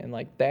 animation, and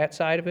like that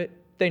side of it,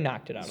 they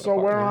knocked it out of the So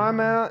park. where I'm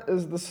at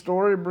is the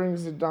story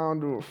brings it down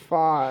to a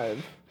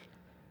 5.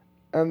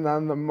 And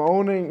then the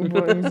moaning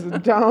brings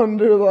it down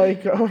to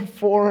like a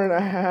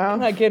 4.5. I'm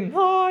not kidding.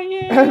 Oh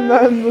yeah. And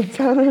then the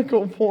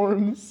tentacle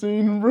porn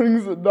scene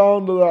brings it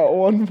down to that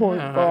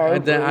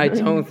 1.5. I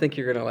don't think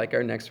you're gonna like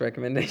our next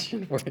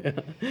recommendation for you.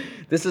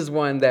 This is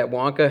one that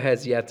Wonka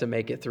has yet to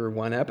make it through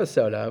one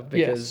episode of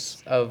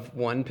because of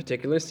one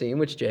particular scene,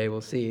 which Jay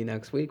will see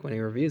next week when he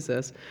reviews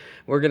this.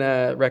 We're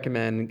gonna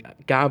recommend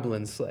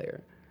Goblin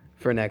Slayer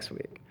for next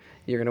week.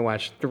 You're going to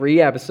watch 3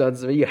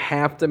 episodes of it. You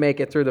have to make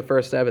it through the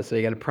first episode.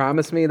 You're going to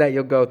promise me that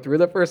you'll go through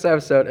the first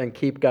episode and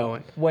keep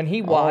going. When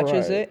he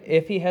watches right. it,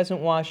 if he hasn't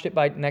watched it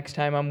by next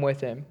time I'm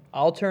with him,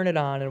 I'll turn it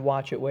on and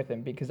watch it with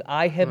him because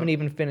I haven't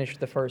even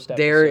finished the first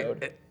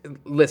episode.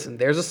 Listen,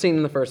 there's a scene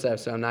in the first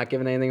episode. I'm not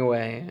giving anything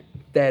away.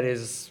 That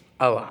is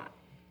a lot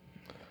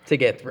to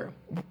get through.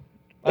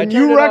 And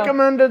you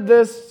recommended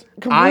this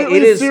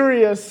completely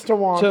serious to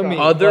Wonka. To me.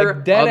 Other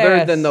Like, dead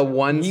ass, than the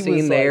one he scene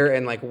was there like-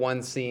 and like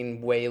one scene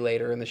way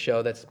later in the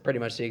show that's pretty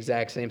much the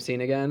exact same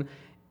scene again,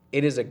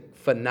 it is a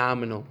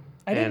phenomenal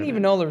I didn't anime.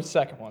 even know there was a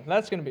second one.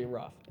 That's going to be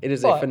rough. It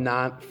is But-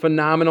 a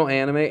phenomenal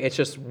anime. It's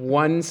just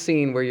one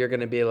scene where you're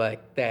going to be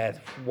like, that,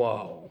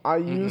 whoa. I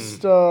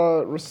used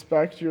to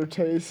respect your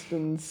taste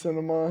in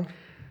cinema.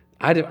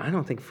 I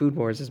don't think Food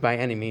Wars is by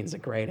any means a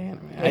great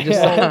anime. I just,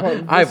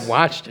 Yeah. I've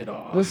watched it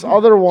all. This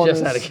other one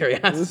Just is, out of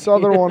curiosity. This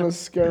other one is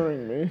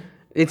scaring me.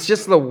 It's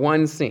just the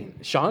one scene.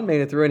 Sean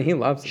made it through and he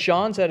loves it.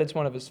 Sean said it's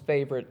one of his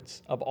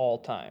favorites of all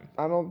time.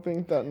 I don't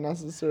think that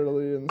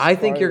necessarily inspires I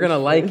think you're going to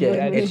like it.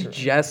 That It's is true.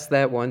 just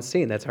that one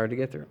scene that's hard to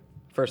get through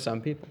for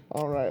some people.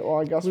 All right, well,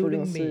 I guess we're going to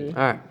Including me. see.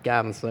 All right,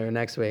 Goblin Slayer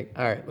next week.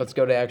 All right, let's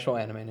go to actual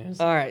anime news.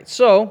 All right,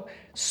 so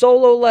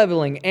Solo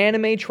Leveling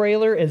anime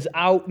trailer is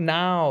out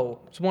now.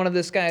 It's one of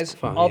this guy's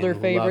Fun, other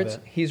love favorites.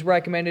 it. He's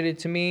recommended it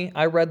to me.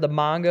 I read the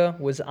manga,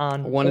 was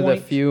on One of the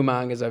point. few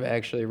mangas I've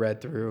actually read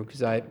through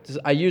because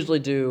I usually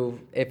do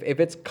if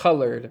it's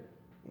colored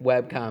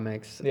web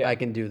comics, Yeah. I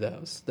can do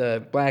those.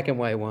 The black and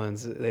white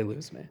ones, they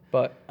lose me.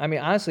 But I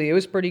mean, honestly, it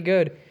was pretty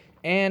good.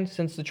 And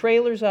since the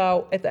trailer's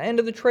out, at the end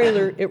of the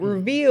trailer, it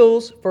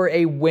reveals for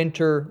a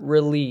winter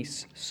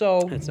release.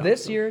 So That's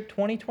this awesome. year,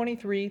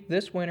 2023,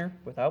 this winter,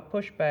 without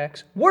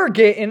pushbacks, we're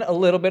getting a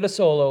little bit of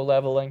Solo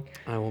Leveling.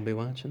 I will be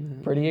watching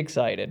that. Pretty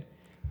excited.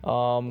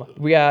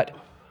 We got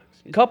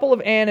a couple of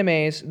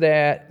animes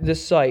that the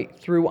site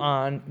threw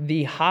on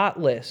the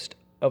hot list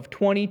of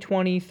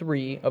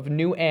 2023 of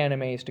new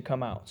animes to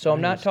come out. So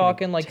I'm not just gonna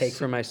talking like take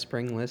from my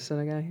spring list that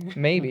I got here.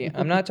 maybe.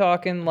 I'm not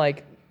talking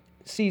like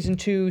season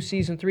 2,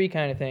 season 3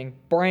 kind of thing.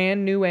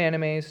 Brand new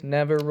animes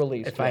never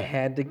released. If I yet.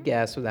 had to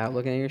guess without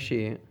looking at your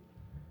sheet,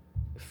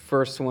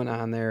 first one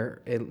on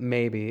there it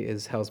maybe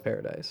is Hell's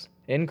Paradise.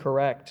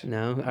 Incorrect.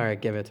 No? All right,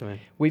 give it to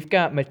me. We've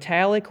got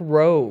Metallic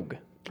Rogue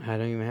I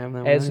don't even have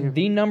that as one.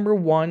 the number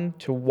 1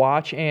 to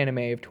watch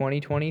anime of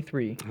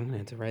 2023. I'm gonna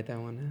have to write that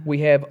one down. We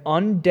have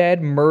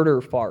Undead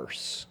Murder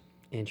Farce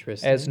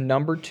Interesting. as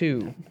number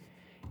 2.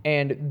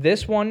 And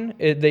this one,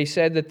 they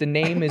said that the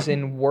name is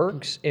in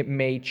works. It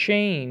may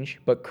change,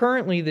 but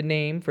currently the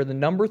name for the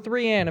number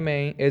 3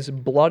 anime is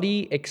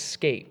Bloody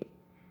Escape.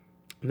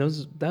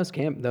 Those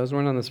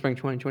weren't on the spring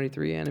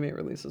 2023 anime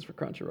releases for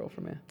Crunchyroll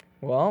for me.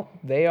 Well,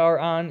 they are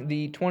on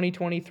the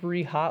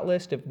 2023 hot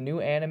list of new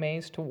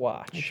animes to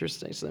watch.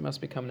 Interesting. So they must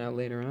be coming out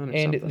later on or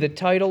And something. the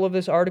title of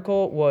this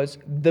article was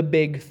The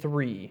Big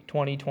 3,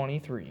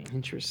 2023.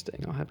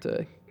 Interesting. I'll have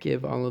to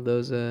give all of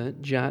those a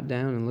jot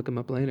down and look them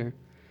up later.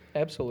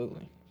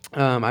 Absolutely.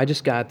 I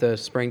just got the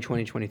spring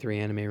 2023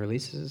 anime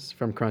releases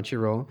from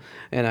Crunchyroll,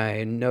 and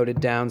I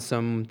noted down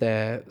some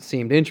that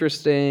seemed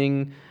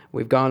interesting,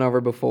 we've gone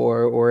over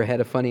before, or had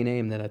a funny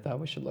name that I thought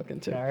we should look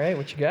into. All right,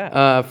 what you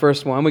got?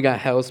 First one, we got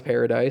Hell's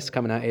Paradise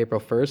coming out April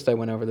 1st. I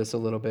went over this a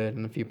little bit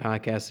in a few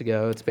podcasts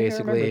ago. It's I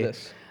remember basically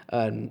this.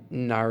 a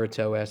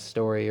Naruto-esque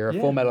story or a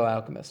Yeah. Full Metal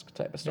Alchemist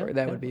type of story.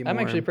 That Yeah. would be I'm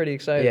more- actually pretty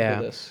excited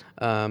for this.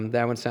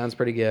 that one sounds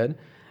pretty good.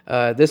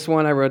 This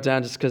one I wrote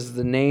down just because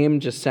the name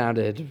just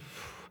sounded...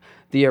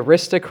 The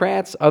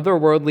Aristocrats'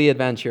 Otherworldly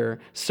Adventure,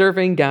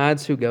 Serving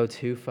Gods Who Go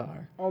Too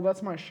Far. Oh,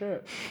 that's my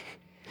shit.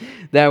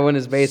 That one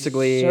is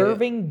basically...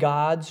 Serving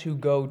gods who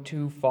go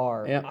too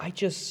far. Yeah.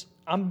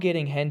 I'm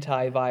getting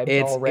hentai vibes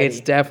It's already.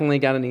 it's definitely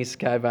got an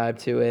isekai vibe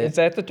to it. Is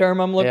that the term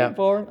I'm looking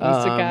for?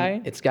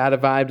 Isekai? It's got a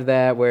vibe to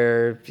that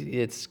where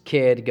its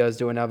kid goes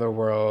to another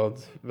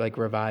world, like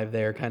revive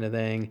there kind of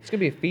thing. It's going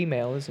to be a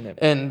female, isn't it?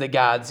 And the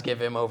gods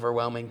give him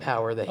overwhelming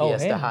power that he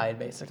has to him. hide,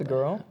 basically. It's a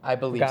girl? I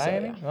believe Guy, so, I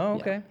mean? yeah. Oh,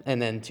 Yeah. okay.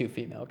 And then 2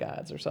 female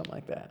gods or something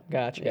like that.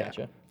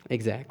 Gotcha.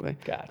 Exactly.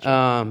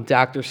 Gotcha.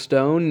 Dr.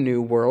 Stone,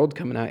 New World,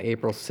 coming out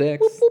April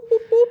 6th.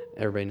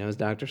 Everybody knows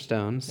Dr.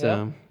 Stone,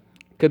 so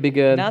could be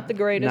good. Not the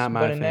greatest, Not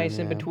my but a fan, nice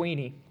yeah.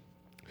 in-betweeny.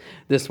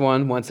 This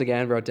one, once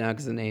again, wrote down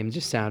because the name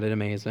just sounded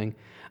amazing.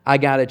 I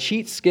got a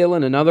cheat skill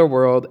in another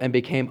world and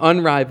became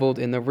unrivaled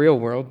in the real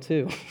world,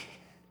 too.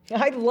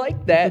 I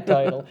like that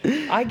title.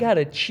 I got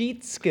a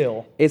cheat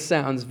skill. It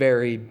sounds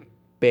very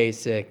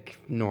basic,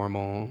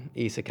 normal,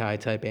 isekai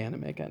type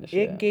anime kind of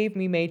shit. It gave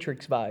me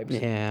Matrix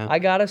vibes. Yeah. I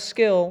got a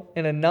skill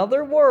in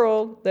another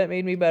world that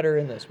made me better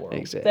in this world.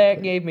 Exactly.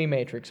 That gave me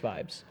Matrix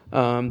vibes.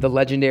 The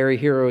Legendary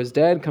Hero is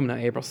Dead, coming out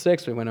April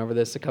 6th. We went over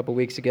this a couple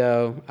weeks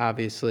ago.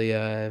 Obviously,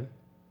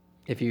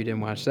 if you didn't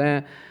watch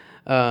that.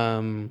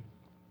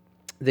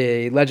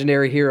 The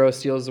Legendary Hero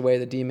steals away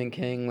the Demon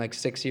King like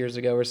 6 years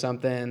ago or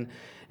something.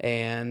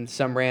 And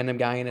some random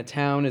guy in a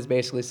town is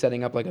basically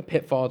setting up like a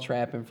pitfall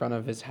trap in front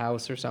of his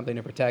house or something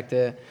to protect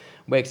it.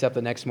 Wakes up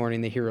the next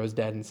morning, the hero's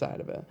dead inside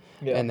of it.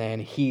 Yeah. And then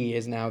he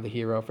is now the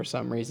hero for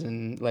some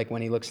reason. Like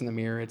when he looks in the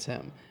mirror, it's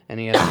him. And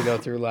he has to go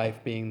through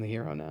life being the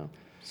hero now.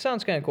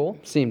 Sounds kind of cool.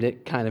 Seemed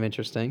it kind of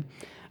interesting.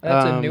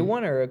 That's a new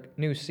one or a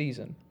new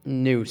season?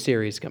 New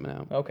series coming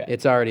out. Okay.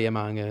 It's already a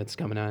manga. It's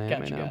coming out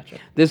anime now. Gotcha.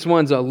 This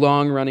one's a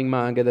long-running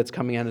manga that's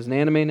coming out as an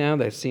anime now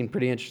that seemed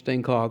pretty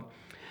interesting, called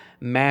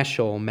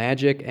Mashal,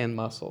 Magic and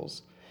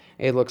Muscles.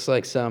 It looks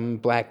like some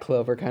Black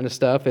Clover kind of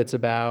stuff. It's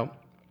about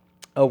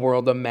a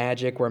world of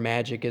magic where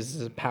magic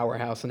is a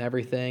powerhouse and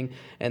everything,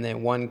 and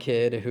then one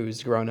kid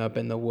who's grown up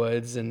in the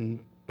woods and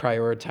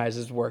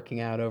prioritizes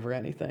working out over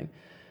anything.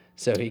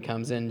 So he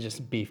comes in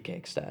just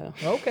beefcake style.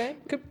 Okay.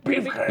 Could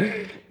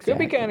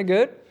be kind of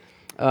good.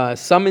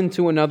 Summoned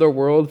to Another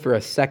World for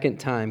a second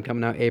time,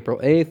 coming out April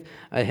 8th.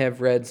 I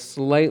have read a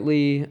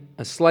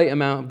slight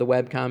amount of the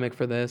webcomic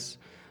for this.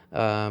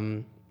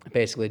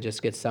 Basically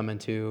just gets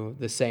summoned to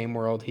the same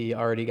world he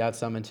already got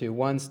summoned to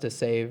once to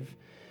save.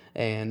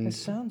 And It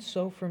sounds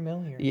so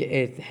familiar.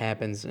 it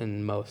happens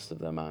in most of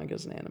the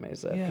mangas and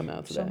animes that have Yeah, come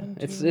out today. summoned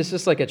It's to-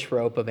 just like a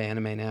trope of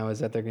anime now, is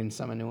that they're getting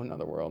summoned to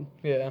another world.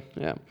 Yeah.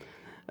 Yeah.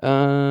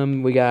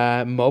 We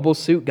got Mobile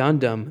Suit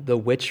Gundam, The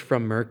Witch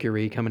from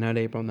Mercury, coming out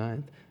April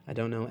 9th. I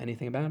don't know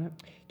anything about it.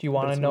 Do you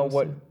want That's to know what I'm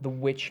what saying. the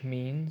witch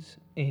means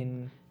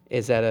in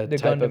Is that a the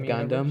type Gundam of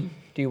Gundam? universe?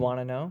 Do you want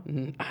to know?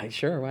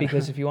 Sure. Why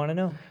Because if you want to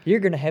know, you're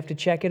going to have to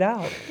check it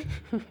out.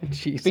 not?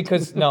 Jeez.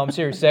 Because, no, I'm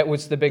serious. That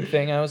was the big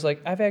thing. I was like,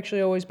 I've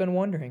actually always been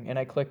wondering. And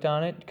I clicked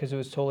on it because it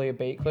was totally a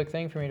bait click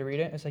thing for me to read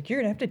it. It's like,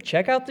 you're going to have to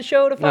check out the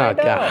show to find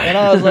out. God. And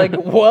I was like,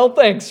 well,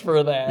 thanks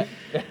for that.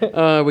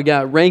 We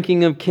got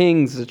Ranking of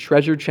Kings, The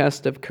Treasure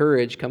Chest of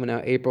Courage, coming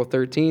out April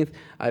 13th.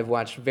 I've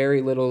watched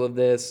very little of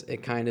this.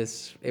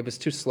 It was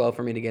too slow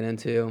for me to get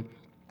into.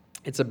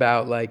 It's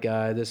about like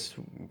this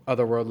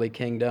otherworldly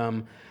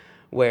kingdom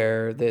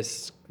where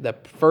the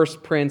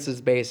first prince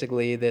is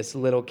basically this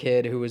little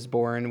kid who was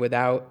born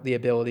without the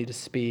ability to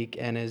speak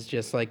and is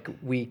just like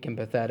weak and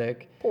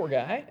pathetic. Poor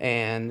guy.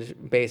 And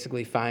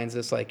basically finds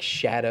this like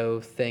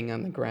shadow thing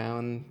on the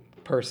ground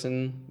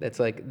person that's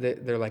like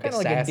they're like Kinda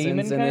like a assassins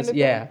demon in kind this. of thing?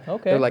 Yeah,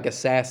 Okay. they're like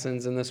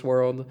assassins in this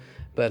world,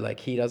 but like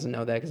he doesn't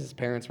know that because his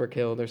parents were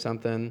killed or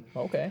something.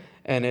 Okay.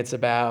 And it's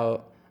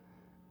about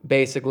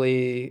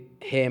basically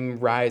him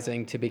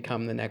rising to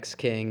become the next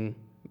king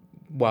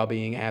while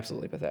being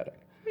absolutely pathetic.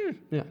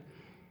 Yeah.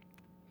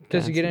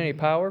 Does he get any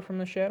power from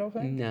the shadow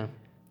thing? No.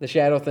 The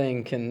shadow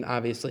thing can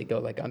obviously go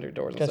like under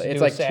doors. And Does stuff. he It's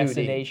do like 2D.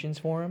 assassinations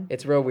for him?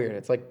 It's real weird.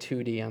 It's like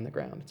 2D on the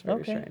ground. It's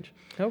very Okay. strange.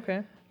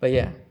 Okay. But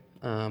yeah,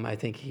 I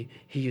think he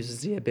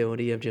uses the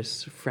ability of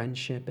just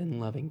friendship and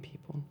loving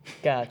people.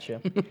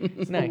 Gotcha.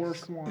 The Nice.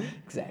 worst one.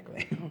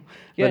 Exactly. got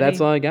But that's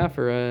any- all I got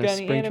for Got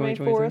any spring anime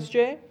 2023. for us,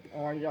 Jay?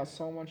 Oh, I got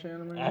so much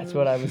anime. That's news.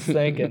 what I was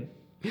thinking.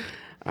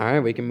 All right,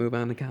 we can move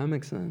on to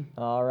comics then.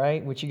 All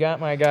right. What you got,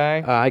 my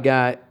guy? I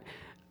got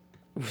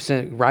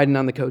riding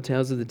on the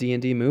coattails of the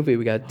D&D movie.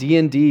 We got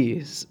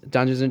D&D's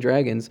Dungeons and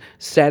Dragons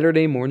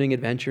Saturday Morning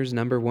Adventures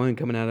 #1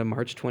 coming out on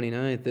March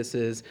 29th. This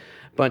is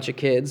a bunch of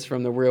kids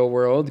from the real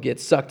world get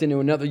sucked into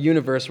another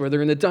universe where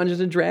they're in the Dungeons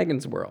and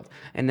Dragons world,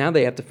 and now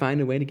they have to find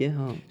a way to get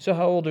home. So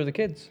how old are the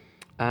kids?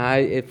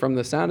 From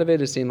the sound of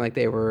it, it seemed like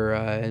they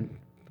were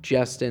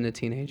just in the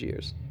teenage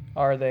years.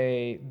 Are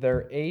they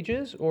their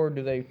ages, or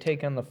do they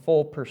take on the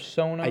full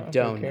persona of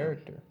don't the know.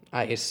 character?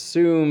 I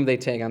assume they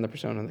take on the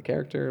persona of the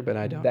character, but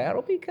I don't.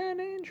 That'll be kind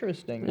of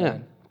interesting. Yeah.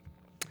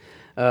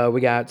 Then.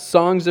 We got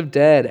Songs of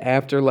Dead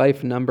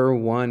Afterlife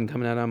 #1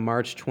 coming out on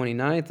March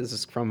 29th. This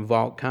is from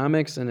Vault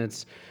Comics, and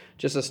it's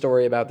just a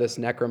story about this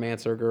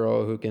necromancer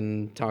girl who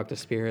can talk to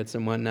spirits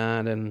and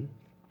whatnot. And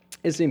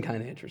It seemed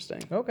kind of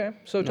interesting. Okay,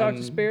 so Talk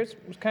to Spirits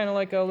was kind of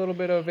like a little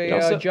bit of a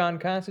also- John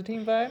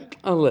Constantine vibe.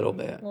 A little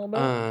bit. little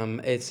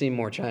bit? It seemed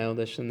more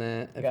childish than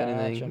that, if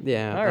anything. Gotcha.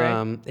 Yeah. All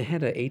right. It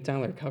had an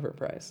 $8 cover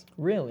price.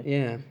 Really?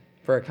 Yeah,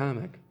 for a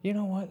comic. You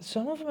know what?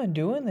 Some of them are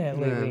doing that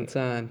Yeah, lately. it's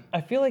odd.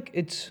 I feel like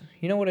it's,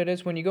 you know what it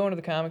is? When you go into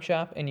the comic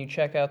shop and you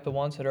check out the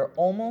ones that are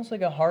almost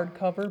like a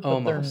hardcover, but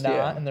Almost, they're not,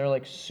 yeah. and they're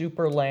like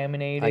super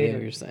laminated. I get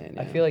what you're saying.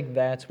 I Yeah. feel like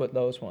that's what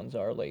those ones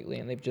are lately,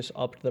 and they've just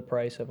upped the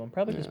price of them.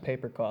 Probably because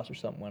paper costs or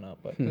something went up,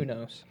 but who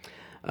knows?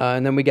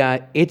 And then we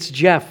got It's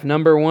Jeff,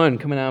 #1,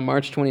 coming out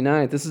March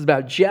 29th. This is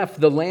about Jeff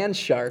the Land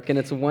Shark, and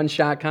it's a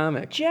one-shot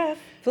comic. Jeff,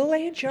 the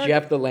land shark.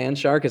 Jeff the Land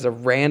Shark is a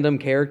random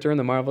character in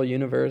the Marvel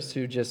Universe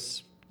who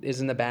just is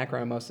in the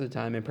background most of the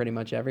time in pretty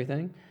much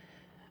everything.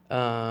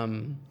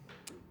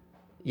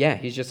 Yeah,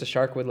 he's just a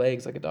shark with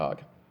legs like a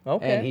dog.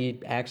 Okay. And he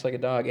acts like a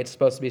dog. It's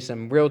supposed to be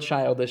some real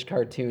childish,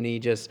 cartoony,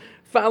 just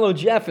follow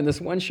Jeff in this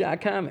one-shot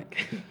comic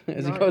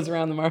as he Nice. goes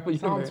around the Marvel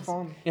Sounds Universe.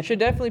 fun. You should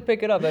definitely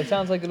pick it up. That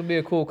sounds like it'll be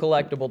a cool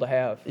collectible to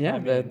have. Yeah, I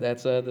mean,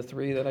 that's the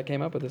 3 that I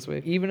came up with this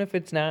week. even if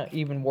it's not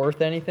even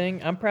worth anything,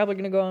 I'm probably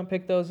going to go out and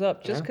pick those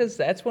up just Yeah. because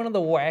that's one of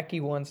the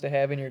wacky ones to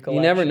have in your collection.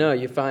 You never know.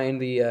 You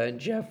find the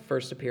Jeff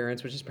first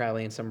appearance, which is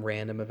probably in some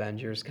random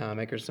Avengers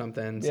comic or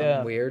something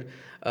Yeah. weird.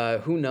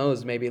 Who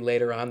knows? Maybe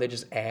later on they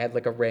just add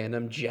like a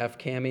random Jeff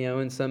cameo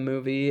in some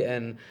movie,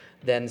 and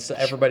then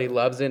everybody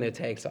loves it and it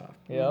takes off.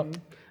 Yep.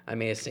 I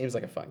mean, it seems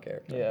like a fun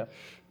character.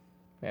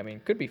 Yeah. I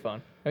mean, could be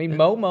fun. I mean,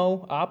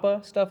 Momo,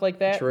 Appa, stuff like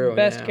that. True,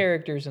 Best yeah.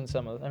 characters in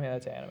some of. I mean,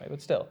 that's anime,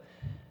 but still.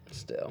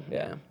 Still,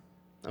 Yeah. yeah.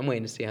 I'm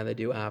waiting to see how they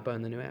do Appa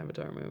in the new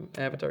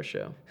Avatar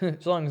show.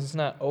 As long as it's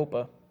not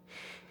Oppa.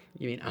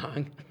 You mean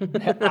Aang?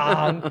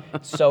 Aang,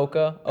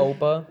 Sokka,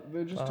 Oppa.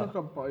 They just took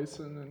a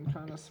bison and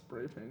kind of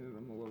spray painted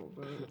him a little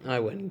bit. I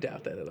wouldn't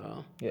doubt that at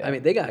all. Yeah. I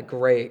mean, they got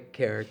great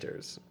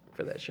characters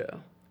for that show.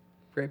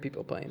 Great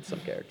people playing some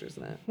characters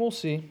in that. We'll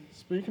see.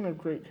 Speaking of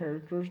great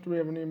characters, do we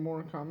have any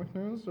more comic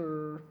news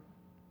or?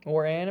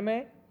 Or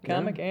anime?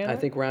 Comic Yeah. anime? I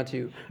think we're on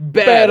to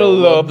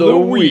Battle of the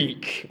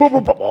Week.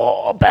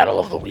 Battle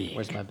of the Week.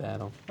 Where's my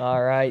battle?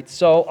 All right,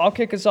 so I'll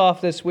kick us off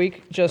this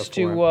week just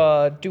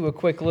Go to do a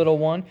quick little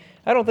one.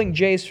 I don't think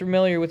Jay's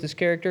familiar with this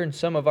character, and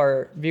some of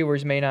our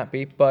viewers may not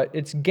be, but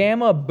it's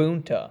Gamma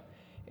Bunta.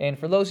 And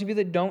for those of you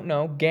that don't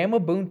know, Gamma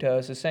Bunta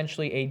is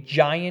essentially a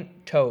giant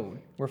toad,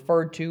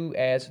 referred to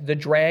as the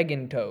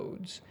Dragon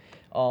Toads.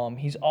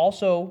 He's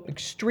also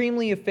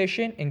extremely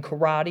efficient in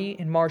karate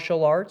and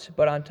martial arts,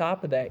 but on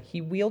top of that,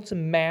 he wields a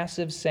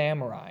massive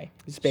samurai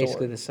It's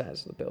basically sword. the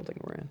size of the building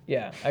we're in.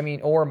 Yeah, I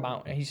mean, or a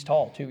mountain. He's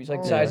tall, too. He's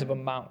like the size of a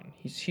mountain.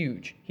 He's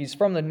huge. He's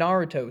from the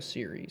Naruto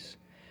series.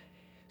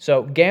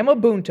 So, Gamma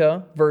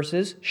Bunta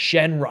versus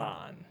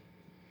Shenron.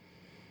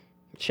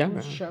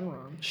 Shenron.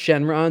 Shenron.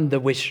 Shenron the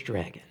Wish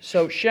Dragon.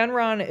 So,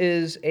 Shenron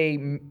is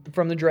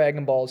from the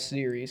Dragon Ball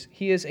series.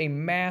 He is a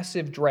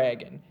massive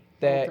dragon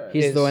that Okay.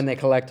 He's is- the one that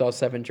collect all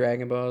 7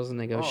 Dragon Balls and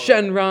they go,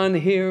 Shenron,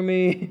 hear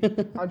me.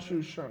 I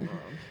choose Shenron.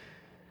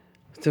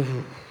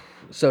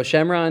 So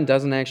Shenron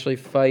doesn't actually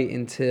fight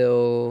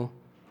until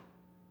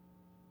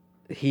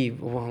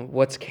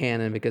what's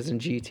canon? Because in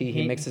GT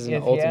he mixes an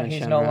ultimate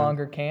he's Shenron. no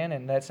longer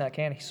canon. That's not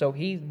canon. So,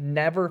 he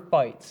never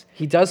fights.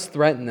 He does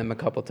threaten them a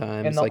couple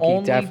times, And the like he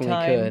only definitely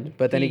time could,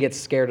 but then he he- gets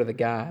scared of the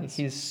gods.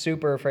 He's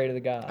super afraid of the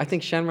gods. I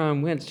think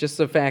Shenron wins, just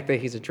the fact that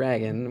he's a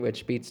dragon,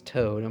 which beats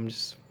Toad.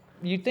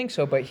 You'd think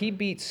so, but he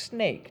beats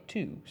Snake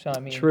too. So I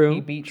mean, True,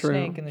 he beat true,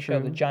 Snake in the show,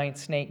 the true. giant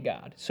snake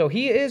god. So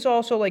he is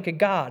also like a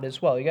god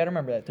as well. You got to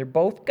remember that they're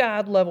both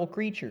god level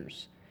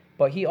creatures,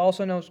 but he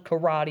also knows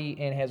karate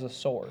and has a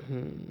sword.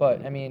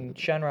 But I mean,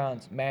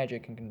 Shenron's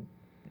magic and can,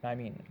 I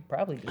mean,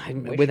 probably just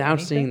wish Without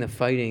anything. seeing the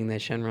fighting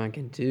that Shenron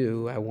can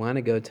do, I want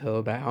to go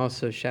Toad, but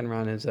also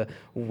Shenron is a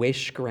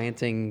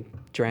wish-granting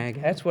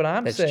dragon. That's what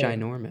I'm That's saying.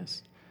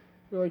 ginormous.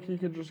 I feel like he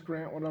could just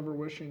grant whatever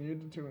wish he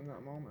needed to in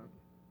that moment.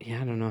 Yeah,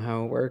 I don't know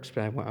how it works,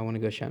 but I want to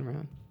go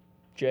Shenron.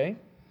 Jay.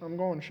 I'm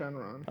going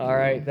Shenron. All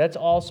right, that's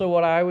also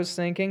what I was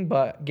thinking.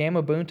 But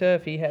Gamma Bunta,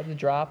 if he had the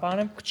drop on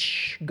him,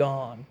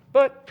 gone.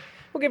 But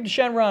we'll give it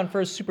to Shenron for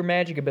his super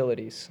magic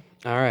abilities.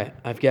 All right,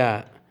 I've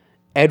got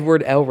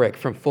Edward Elric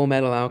from Full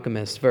Metal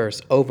Alchemist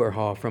versus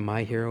Overhaul from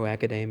My Hero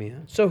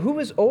Academia. So who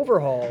is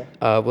Overhaul?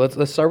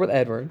 Let's start with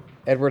Edward.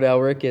 Edward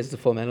Elric is the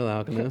Full Metal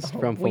Alchemist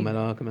from Full wait.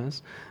 Metal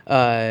Alchemist.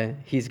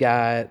 He's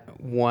got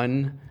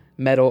 1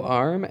 metal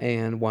arm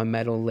and 1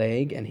 metal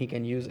leg, and he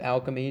can use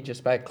alchemy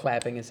just by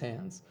clapping his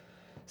hands.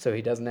 So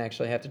he doesn't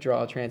actually have to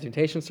draw a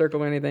transmutation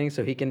circle or anything,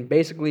 so he can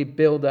basically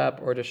build up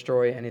or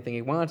destroy anything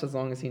he wants as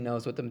long as he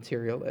knows what the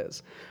material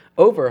is.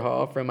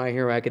 Overhaul from My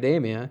Hero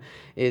Academia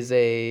is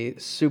a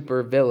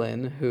super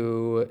villain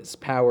whose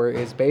power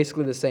is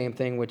basically the same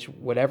thing, which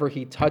whatever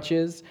he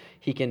touches,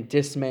 he can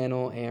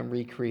dismantle and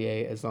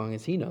recreate as long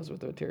as he knows what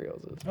the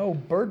materials is. Oh,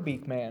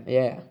 Birdbeak Man.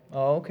 Yeah.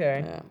 Oh,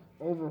 okay. Yeah.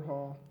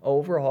 Overhaul.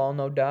 Overhaul,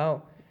 no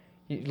doubt.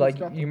 You got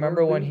the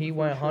remember when Birdbeak he for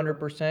went sure.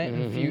 100%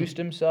 and fused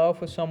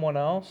himself with someone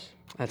else?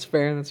 That's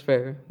fair. That's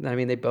fair. I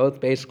mean, they both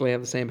basically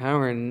have the same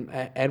power, and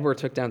Edward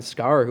took down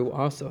Scar, who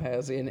also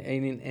has an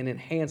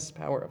enhanced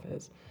power of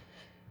his.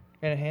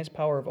 And enhanced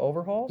power of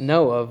overhauls?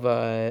 No, of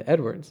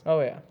Edwards.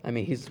 Oh, yeah. I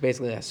mean, he's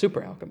basically a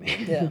super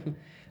alchemy. Yeah.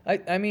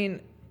 I mean,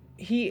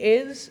 he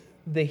is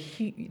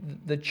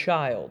the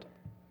child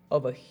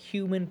of a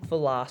human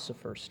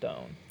philosopher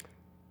stone.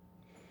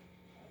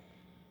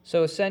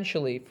 So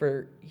essentially,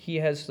 he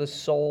has the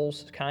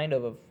souls kind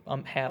of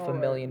half a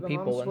million then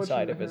people I'm inside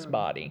switching of to his him.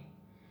 body.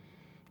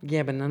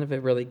 Yeah, but none of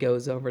it really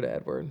goes over to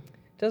Edward.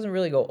 Doesn't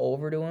really go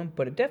over to him,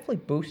 but it definitely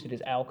boosted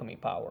his alchemy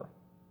power.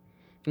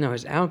 No,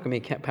 his alchemy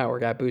power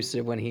got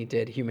boosted when he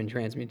did human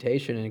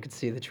transmutation and could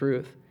see the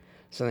truth.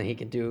 So then he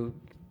could do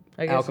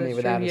I guess alchemy that's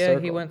without true. a Yeah,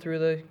 circle. he went through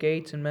the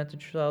gates and met the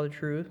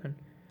truth. And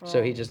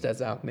So he just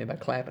does alchemy by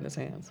clapping his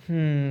hands.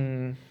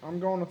 I'm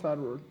going with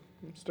Edward.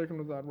 I'm sticking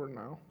with Edward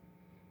now.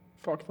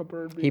 Fuck the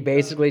bird. He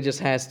basically just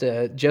has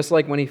to, just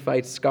like when he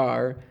fights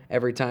Scar,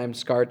 every time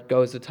Scar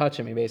goes to touch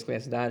him, he basically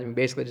has to dodge him. He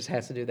basically just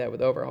has to do that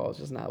with Overhaul,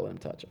 just not let him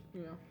touch him.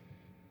 Yeah.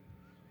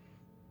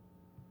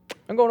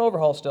 I'm going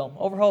Overhaul still.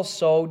 Overhaul's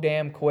so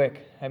damn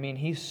quick. I mean,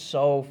 he's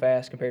so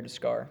fast compared to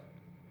Scar.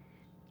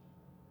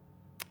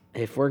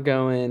 If we're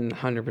going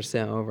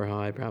 100% Overhaul,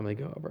 I'd probably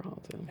go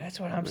Overhaul too. That's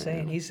what I'm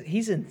saying.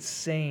 He's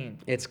insane.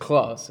 It's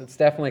close. It's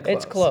definitely close.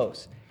 It's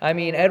close. I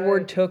mean,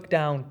 Edward took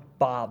down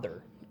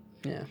Bother.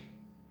 Yeah.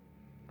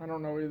 I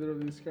don't know either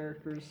of these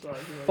characters. So I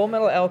feel like Full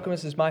Metal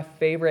Alchemist is my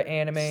favorite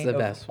anime It's the of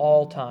best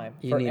all time.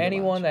 You For need to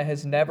anyone watch that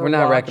has never We're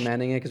not watched,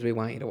 recommending it because we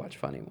want you to watch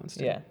funny ones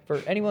too. Yeah, for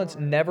anyone that's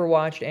never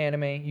watched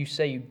anime, you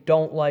say you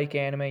don't like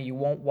anime, you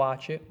won't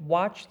watch it.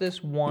 Watch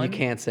this one. You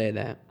can't say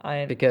that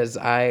I- because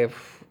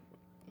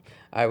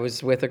I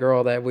was with a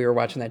girl that we were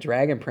watching that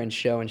Dragon Prince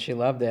show and she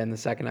loved it. And the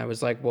second I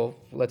was like, well,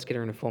 let's get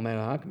her into Full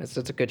Metal Alchemist.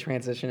 It's a good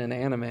transition into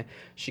anime.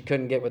 She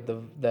couldn't get with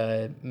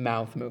the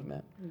mouth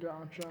movement.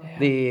 Gotcha.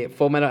 The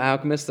Full Metal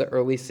Alchemist, the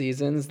early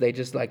seasons, they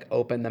just like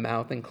open the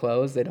mouth and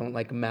close. They don't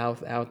like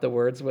mouth out the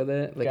words with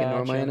it like in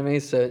normal Gotcha. anime.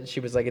 So she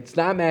was like, it's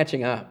not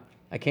matching up.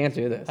 I can't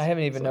do this. I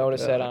haven't even It's like,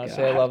 noticed that, oh,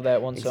 honestly. God. I love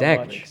that one so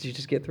Exactly, much. because you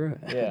just get through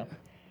it. Yeah.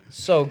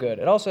 So good.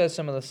 It also has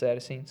some of the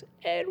saddest scenes.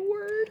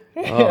 Edward.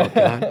 Oh,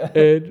 God.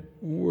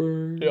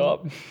 Edward.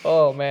 Yup.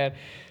 Oh, man.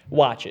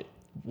 Watch it.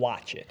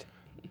 Watch it.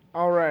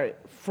 All right,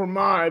 for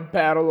my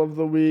battle of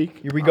the week,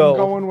 Here we go. I'm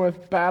going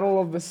with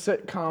Battle of the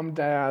Sitcom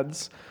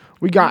Dads.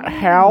 We got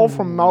Hal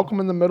from Malcolm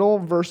in the Middle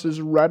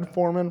versus Red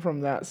Foreman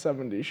from That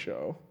 70s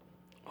Show.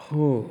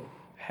 Ooh.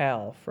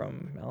 Hal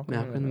from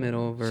Malcolm in the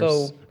Middle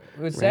versus So,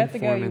 was Red that the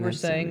guy Foreman, you were That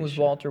saying 70s was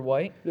Show. Walter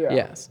White? Yeah.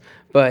 Yes,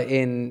 but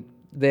in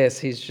this,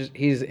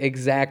 he's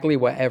exactly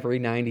what every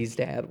 '90s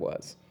dad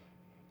was,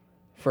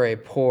 for a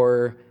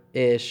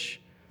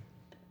poor-ish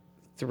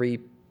three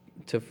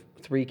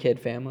kid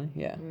family.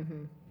 Yeah.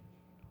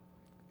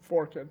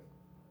 4-kid.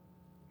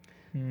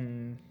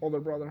 Older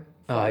brother.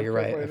 Oh, 5 you're kid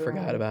right. I later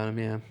forgot on. about him.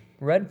 Yeah.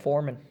 Red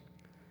Foreman.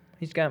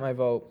 He's got my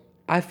vote.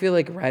 I feel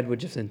like Red would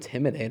just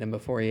intimidate him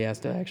before he has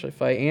to actually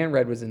fight. And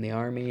Red was in the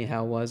army.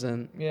 Hal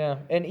wasn't. Yeah.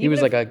 And He was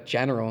even like a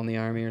general in the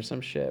army or some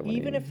shit.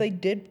 Even if they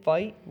did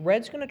fight,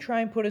 Red's going to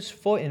try and put his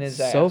foot in his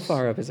ass. so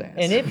far up his ass.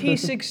 And if he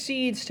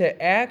succeeds to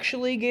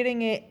actually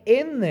getting it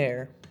in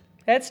there,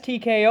 that's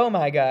TKO,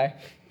 my guy.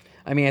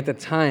 I mean, at the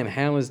time,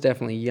 Hal was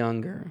definitely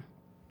younger,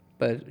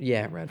 but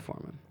yeah, Red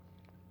Foreman.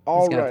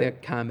 All He's got the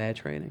right. combat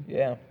training.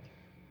 Yeah.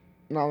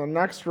 Now the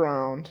next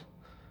round,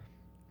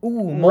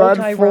 Ooh, Red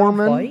multi-round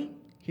Foreman. fight?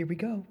 Here we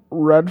go.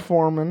 Red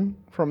Foreman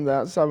from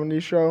That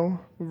 70s Show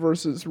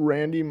versus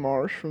Randy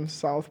Marsh from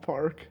South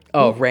Park.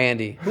 Oh,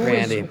 Randy.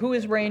 Randy. Who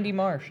is Randy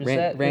Marsh? Is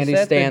that, Randy is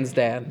that Stan's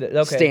dad.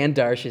 okay. Stan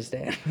Darsh's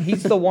dad.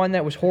 He's the one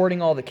that was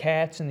hoarding all the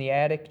cats in the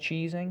attic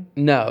cheesing?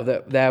 No,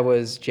 that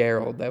was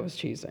Gerald. That was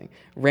cheesing.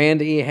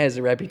 Randy has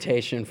a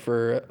reputation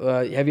for.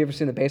 Have you ever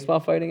seen the baseball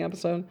fighting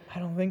episode I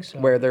don't think so.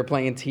 where they're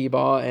playing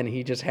t-ball and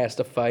he just has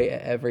to fight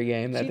at every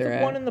game is that he they're the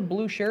at? one in the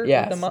blue shirt?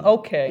 Yes. With the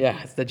okay.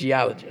 Yeah, it's the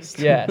geologist.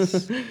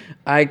 Yes.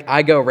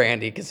 I go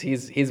Randy because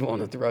he's willing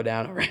to throw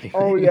down already.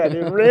 Oh yeah,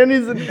 dude,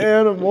 Randy's an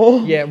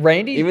animal. Yeah,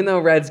 Randy's Even though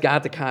Red's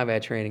got the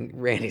combat training,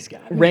 Randy's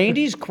got it.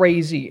 Randy's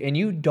crazy, and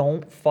you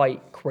don't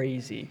fight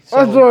crazy.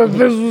 I So thought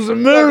this was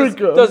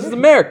America. This is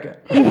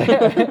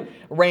America.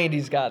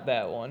 Randy's got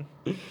that one.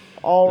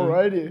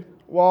 Alrighty.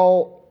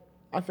 Well,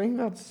 I think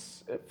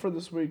that's it for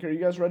this week. Are you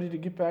guys ready to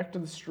get back to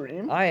the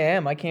stream? I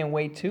am. I can't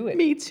wait to it.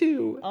 Me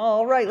too.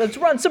 All right, let's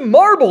run some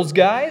marbles,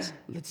 guys.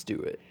 Let's do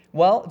it.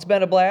 Well, it's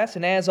been a blast,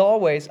 and as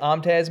always,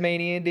 I'm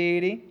Tasmanian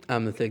Deity.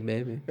 I'm the Thick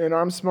Baby. And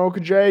I'm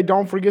Smoke J.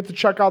 Don't forget to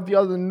check out the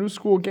other New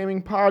School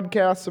Gaming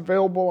podcasts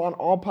available on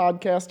all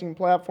podcasting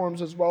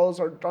platforms, as well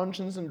as our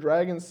Dungeons and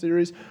Dragons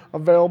series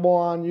available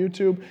on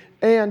YouTube.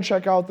 And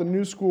check out the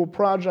New School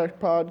Project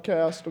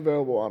podcast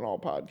available on all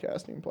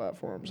podcasting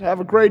platforms. Have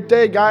a great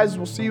day, guys.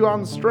 We'll see you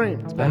on the stream.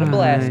 It's been a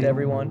blast, Bye.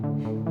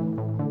 everyone.